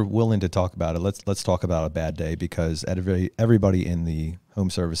if you're willing to talk about it, let's talk about a bad day, because everybody in the home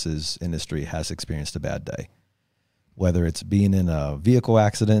services industry has experienced a bad day, whether it's being in a vehicle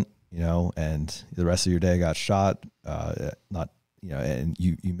accident, you know, and the rest of your day got shot, and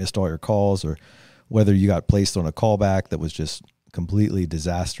you missed all your calls, or whether you got placed on a callback that was just completely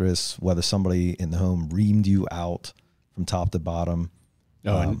disastrous, whether somebody in the home reamed you out, from top to bottom.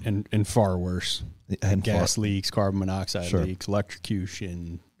 Oh, and far worse. And gas leaks, carbon monoxide Sure. leaks,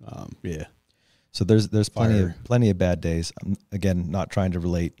 electrocution. Yeah. So there's Fire. plenty of bad days. I'm, again, not trying to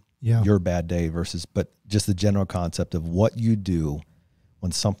relate your bad day versus, but just the general concept of what you do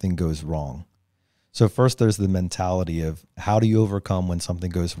when something goes wrong. So first there's the mentality of how do you overcome when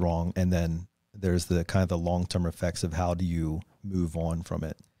something goes wrong, and then there's the kind of the long-term effects of how do you move on from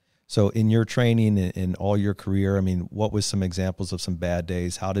it. So in your training, in all your career, I mean, what was some examples of some bad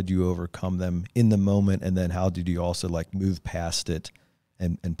days? How did you overcome them in the moment? And then how did you also like move past it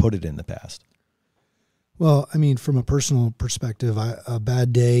and put it in the past? Well, I mean, from a personal perspective, a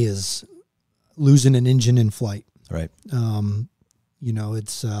bad day is losing an engine in flight. Right. You know,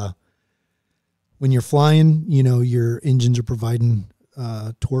 it's when you're flying, you know, your engines are providing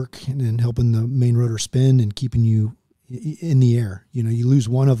torque and helping the main rotor spin and keeping you in the air. You know, you lose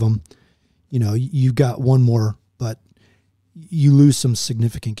one of them, you know, you've got one more, but you lose some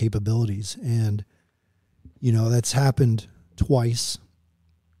significant capabilities. And, you know, that's happened twice.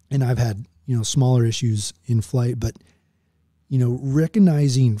 And I've had, you know, smaller issues in flight, but, you know,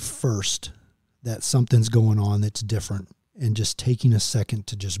 recognizing first that something's going on that's different and just taking a second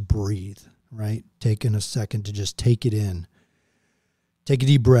to just breathe, right? Taking a second to just take it in. Take a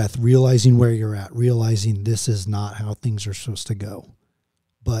deep breath, realizing where you're at, realizing this is not how things are supposed to go,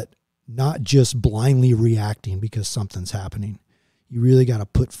 but not just blindly reacting because something's happening. You really got to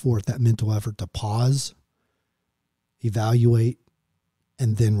put forth that mental effort to pause, evaluate,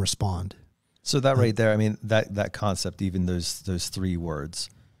 and then respond. So that right there, I mean, that concept, even those three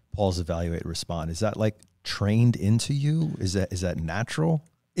words, pause, evaluate, respond, is that like trained into you? Is that natural?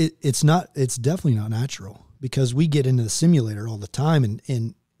 It's not. It's definitely not natural, because we get into the simulator all the time,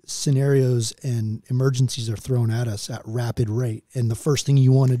 and scenarios and emergencies are thrown at us at rapid rate. And the first thing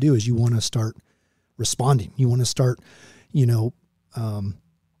you want to do is you want to start responding. You want to start, you know,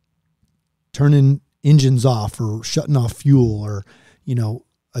 turning engines off or shutting off fuel or, you know,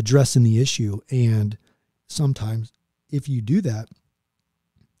 addressing the issue. And sometimes if you do that,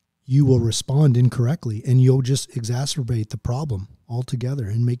 you will respond incorrectly and you'll just exacerbate the problem altogether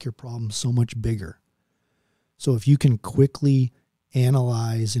and make your problem so much bigger. So if you can quickly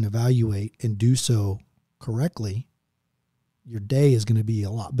analyze and evaluate and do so correctly, your day is going to be a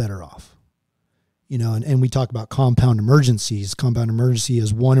lot better off. You know, and we talk about compound emergencies. Compound emergency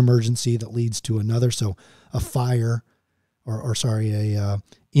is one emergency that leads to another. So a fire a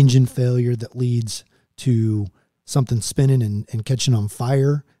engine failure that leads to something spinning and catching on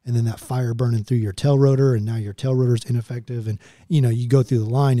fire, and then that fire burning through your tail rotor, and now your tail rotor is ineffective. And, you know, you go through the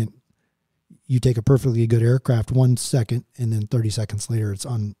line and you take a perfectly good aircraft 1 second, and then 30 seconds later it's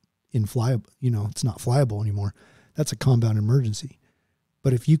inflyable. You know, it's not flyable anymore. That's a compound emergency.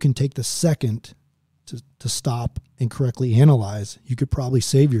 But if you can take the second to stop and correctly analyze, you could probably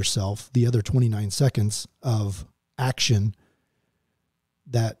save yourself the other 29 seconds of action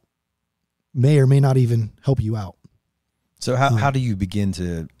that may or may not even help you out. So how do you begin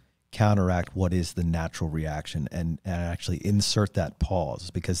to counteract what is the natural reaction and actually insert that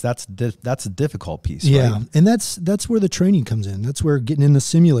pause? Because that's a difficult piece. Yeah. Right? And that's where the training comes in. That's where getting in the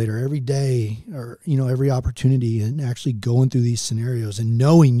simulator every day, or, you know, every opportunity, and actually going through these scenarios and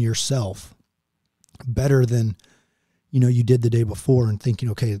knowing yourself better than, you know, you did the day before, and thinking,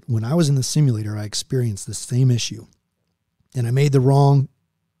 okay, when I was in the simulator, I experienced the same issue and I made the wrong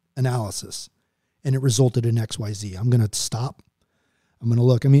analysis and it resulted in XYZ. I'm going to stop. I'm going to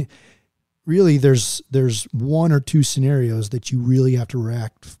look. I mean, really there's one or two scenarios that you really have to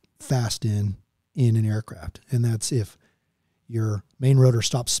react fast in an aircraft. And that's if your main rotor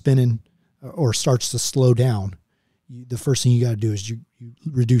stops spinning or starts to slow down. The first thing you got to do is you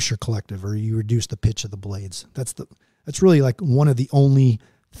reduce your collective, or you reduce the pitch of the blades. That's really like one of the only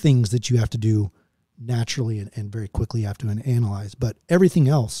things that you have to do naturally and very quickly have to analyze. But everything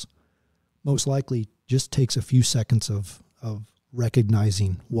else most likely just takes a few seconds of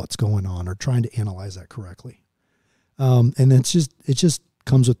recognizing what's going on or trying to analyze that correctly. And it just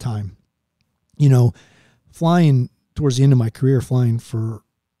comes with time. You know, flying towards the end of my career, flying for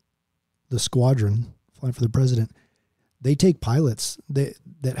the squadron, flying for the president, they take pilots that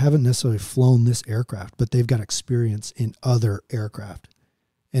haven't necessarily flown this aircraft, but they've got experience in other aircraft.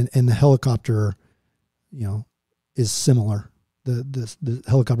 And the helicopter, you know, is similar. The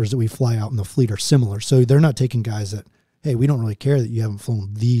helicopters that we fly out in the fleet are similar. So they're not taking guys that, hey, we don't really care that you haven't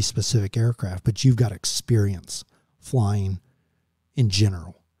flown the specific aircraft, but you've got experience flying in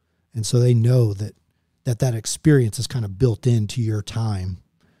general. And so they know that experience is kind of built into your time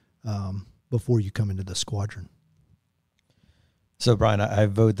before you come into the squadron. So Brian, I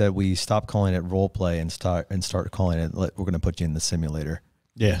vote that we stop calling it role play and start calling it. We're going to put you in the simulator.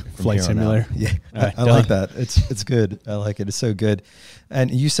 Yeah, flight simulator. Yeah, Right, I like that. It's good. I like it. It's so good.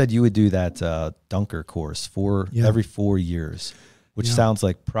 And you said you would do that Dunker course every 4 years, which sounds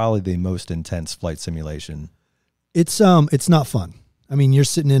like probably the most intense flight simulation. It's not fun. I mean, you're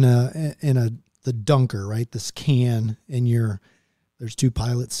sitting in the Dunker, right? This can, and there's 2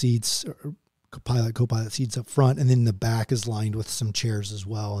 pilot seats, or pilot, co-pilot seats up front, and then the back is lined with some chairs as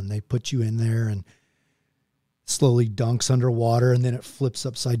well. And they put you in there and slowly dunks underwater, and then it flips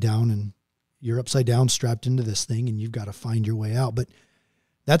upside down, and you're upside down strapped into this thing, and you've got to find your way out. But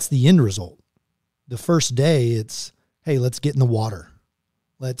that's the end result. The first day, it's, hey, let's get in the water.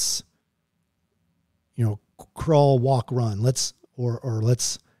 Let's, crawl, walk, run. Let's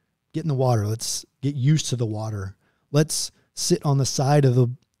get in the water. Let's get used to the water. Let's sit on the side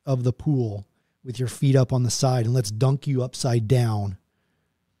of the pool with your feet up on the side, and let's dunk you upside down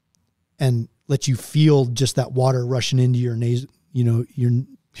and let you feel just that water rushing into your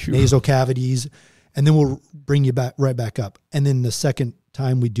nasal cavities, and then we'll bring you right back up. And then the second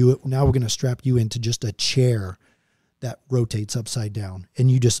time we do it, now we're going to strap you into just a chair that rotates upside down, and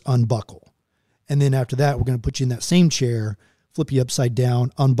you just unbuckle. And then after that, we're going to put you in that same chair, flip you upside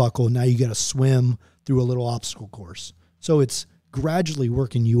down, unbuckle. Now you got to swim through a little obstacle course. So it's gradually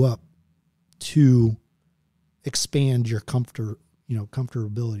working you up to expand your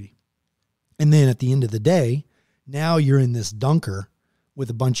comfortability. And then at the end of the day, now you're in this Dunker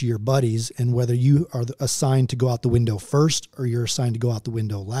with a bunch of your buddies, and whether you are assigned to go out the window first or you're assigned to go out the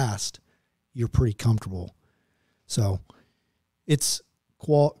window last, you're pretty comfortable. So it's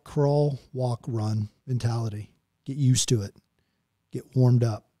crawl, walk, run mentality. Get used to it. Get warmed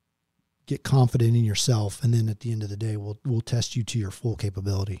up. Get confident in yourself, and then at the end of the day, we'll test you to your full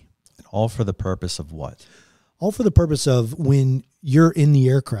capability. And all for the purpose of what? All for the purpose of when you're in the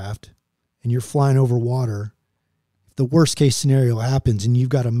aircraft and you're flying over water, if the worst case scenario happens and you've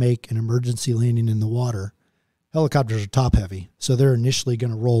got to make an emergency landing in the water, helicopters are top heavy. So they're initially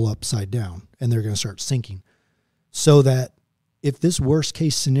going to roll upside down and they're going to start sinking. So that if this worst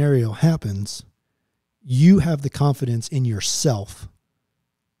case scenario happens, you have the confidence in yourself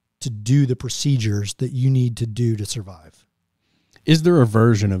to do the procedures that you need to do to survive. Is there a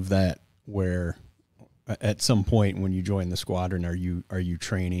version of that where at some point when you join the squadron, are you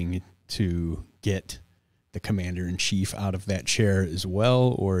training to get the commander-in-chief out of that chair as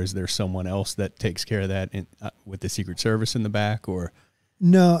well, or is there someone else that takes care of that with the Secret Service in the back? Or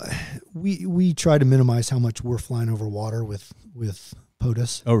no, we try to minimize how much we're flying over water with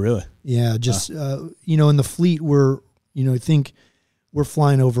POTUS. Oh, really? Yeah, just in the fleet, I think we're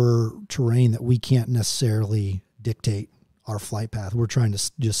flying over terrain that we can't necessarily dictate our flight path. We're trying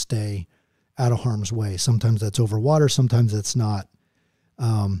to just stay out of harm's way. Sometimes that's over water. Sometimes that's not.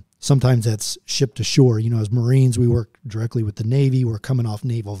 Sometimes that's ship to shore. As Marines, we work directly with the Navy. We're coming off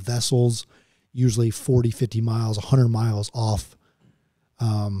naval vessels, usually 40, 50 miles, 100 miles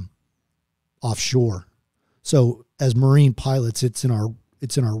offshore. So as Marine pilots, it's in our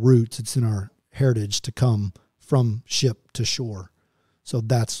roots, it's in our heritage to come from ship to shore. So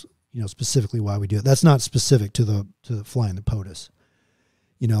that's, specifically why we do it. That's not specific to the flying the POTUS,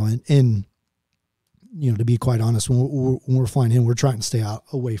 and to be quite honest, when we're flying in, we're trying to stay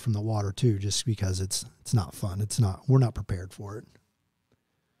away from the water too, just because it's not fun. We're not prepared for it.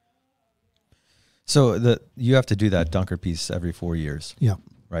 So you have to do that Dunker piece every 4 years. Yeah.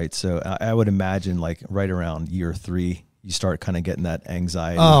 Right. So I would imagine like right around year 3, you start kind of getting that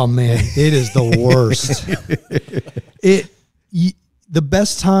anxiety. Oh man, it is the worst. The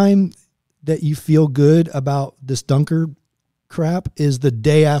best time that you feel good about this Dunker crap is the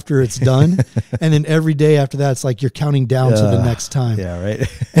day after it's done. And then every day after that, it's like you're counting down to the next time. Yeah. Right.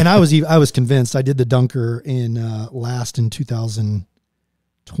 And I was convinced. I did the Dunker in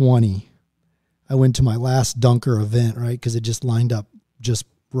 2020. I went to my last Dunker event, right? Because it just lined up just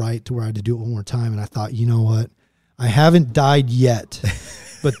right to where I had to do it one more time. And I thought, you know what? I haven't died yet,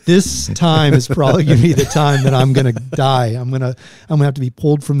 but this time is probably going to be the time that I'm going to die. I'm going to have to be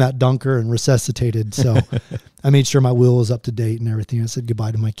pulled from that Dunker and resuscitated. So I made sure my will was up to date and everything. I said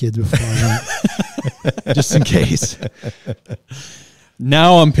goodbye to my kids before I went, just in case.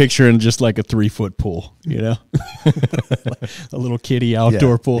 Now I'm picturing just like a 3-foot pool, a little kiddie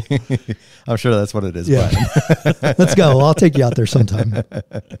outdoor pool. I'm sure that's what it is. Yeah. Let's go. I'll take you out there sometime.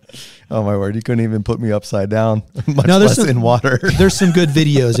 Oh my word. You couldn't even put me upside down, much less in water. There's some good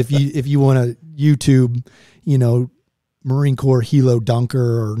videos. If you want to YouTube, Marine Corps Helo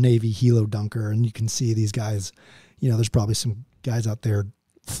Dunker or Navy Helo Dunker, and you can see these guys, there's probably some guys out there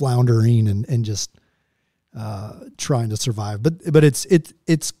floundering and just, trying to survive. But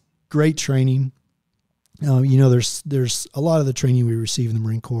it's great training. There's a lot of the training we receive in the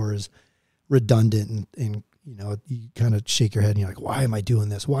Marine Corps is redundant, and you kind of shake your head and you're like, why am I doing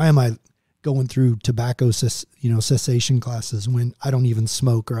this? Why am I going through tobacco cessation classes when I don't even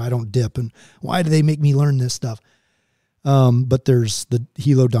smoke or I don't dip? And why do they make me learn this stuff? But there's the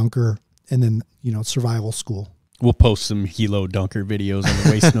Helo Dunker and then, survival school. We'll post some Helo Dunker videos on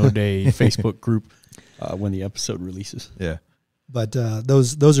the Waste No Day Facebook group when the episode releases. Yeah. But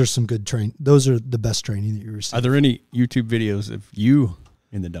those are some good train. Those are the best training that you receive. Are there any YouTube videos of you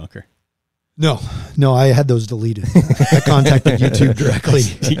in the Dunker? No, I had those deleted. I contacted YouTube directly.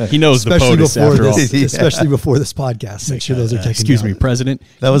 He knows the POTUS after all. Especially before this podcast. Make sure those are taken Excuse down. Me, President.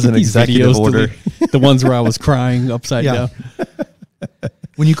 That was an executive order. The ones where I was crying upside down.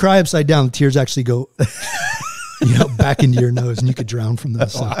 When you cry upside down, the tears actually go back into your nose, and you could drown from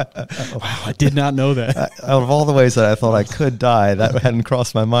those. So. Wow, I did not know that. Out of all the ways that I thought I could die, that hadn't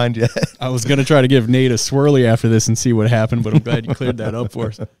crossed my mind yet. I was going to try to give Nate a swirly after this and see what happened, but I'm glad you cleared that up for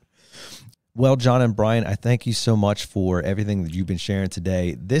us. Well, John and Brian, I thank you so much for everything that you've been sharing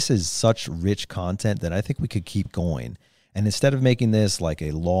today. This is such rich content that I think we could keep going. And instead of making this like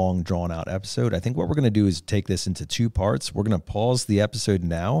a long, drawn-out episode, I think what we're going to do is take this into 2 parts. We're going to pause the episode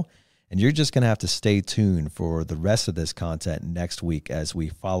now, and you're just going to have to stay tuned for the rest of this content next week as we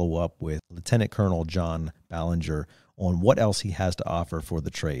follow up with Lieutenant Colonel John Ballenger on what else he has to offer for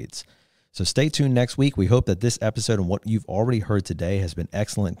the trades. So stay tuned next week. We hope that this episode and what you've already heard today has been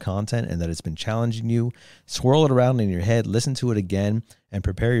excellent content and that it's been challenging you. Swirl it around in your head, listen to it again, and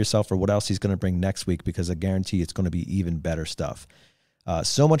prepare yourself for what else he's going to bring next week, because I guarantee it's going to be even better stuff.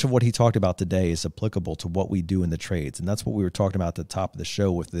 So much of what he talked about today is applicable to what we do in the trades, and that's what we were talking about at the top of the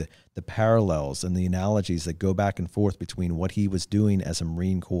show with the parallels and the analogies that go back and forth between what he was doing as a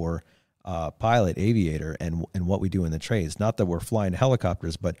Marine Corps pilot, aviator, and what we do in the trades. Not that we're flying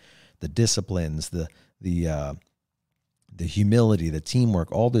helicopters, but the disciplines, the humility, the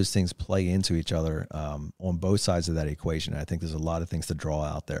teamwork, all those things play into each other on both sides of that equation. I think there's a lot of things to draw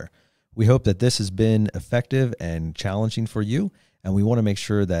out there. We hope that this has been effective and challenging for you, and we want to make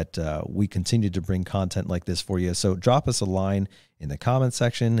sure that we continue to bring content like this for you. So drop us a line in the comment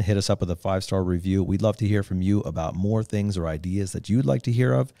section, hit us up with a 5-star review. We'd love to hear from you about more things or ideas that you'd like to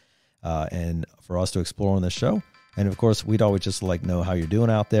hear of and for us to explore on the show. And of course, we'd always just like to know how you're doing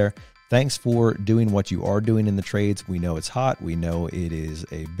out there. Thanks for doing what you are doing in the trades. We know it's hot. We know it is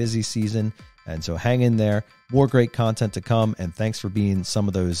a busy season. And so hang in there. More great content to come. And thanks for being some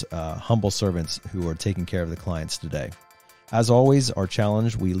of those humble servants who are taking care of the clients today. As always, our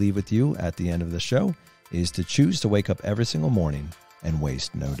challenge we leave with you at the end of the show is to choose to wake up every single morning and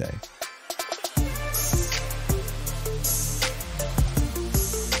waste no day.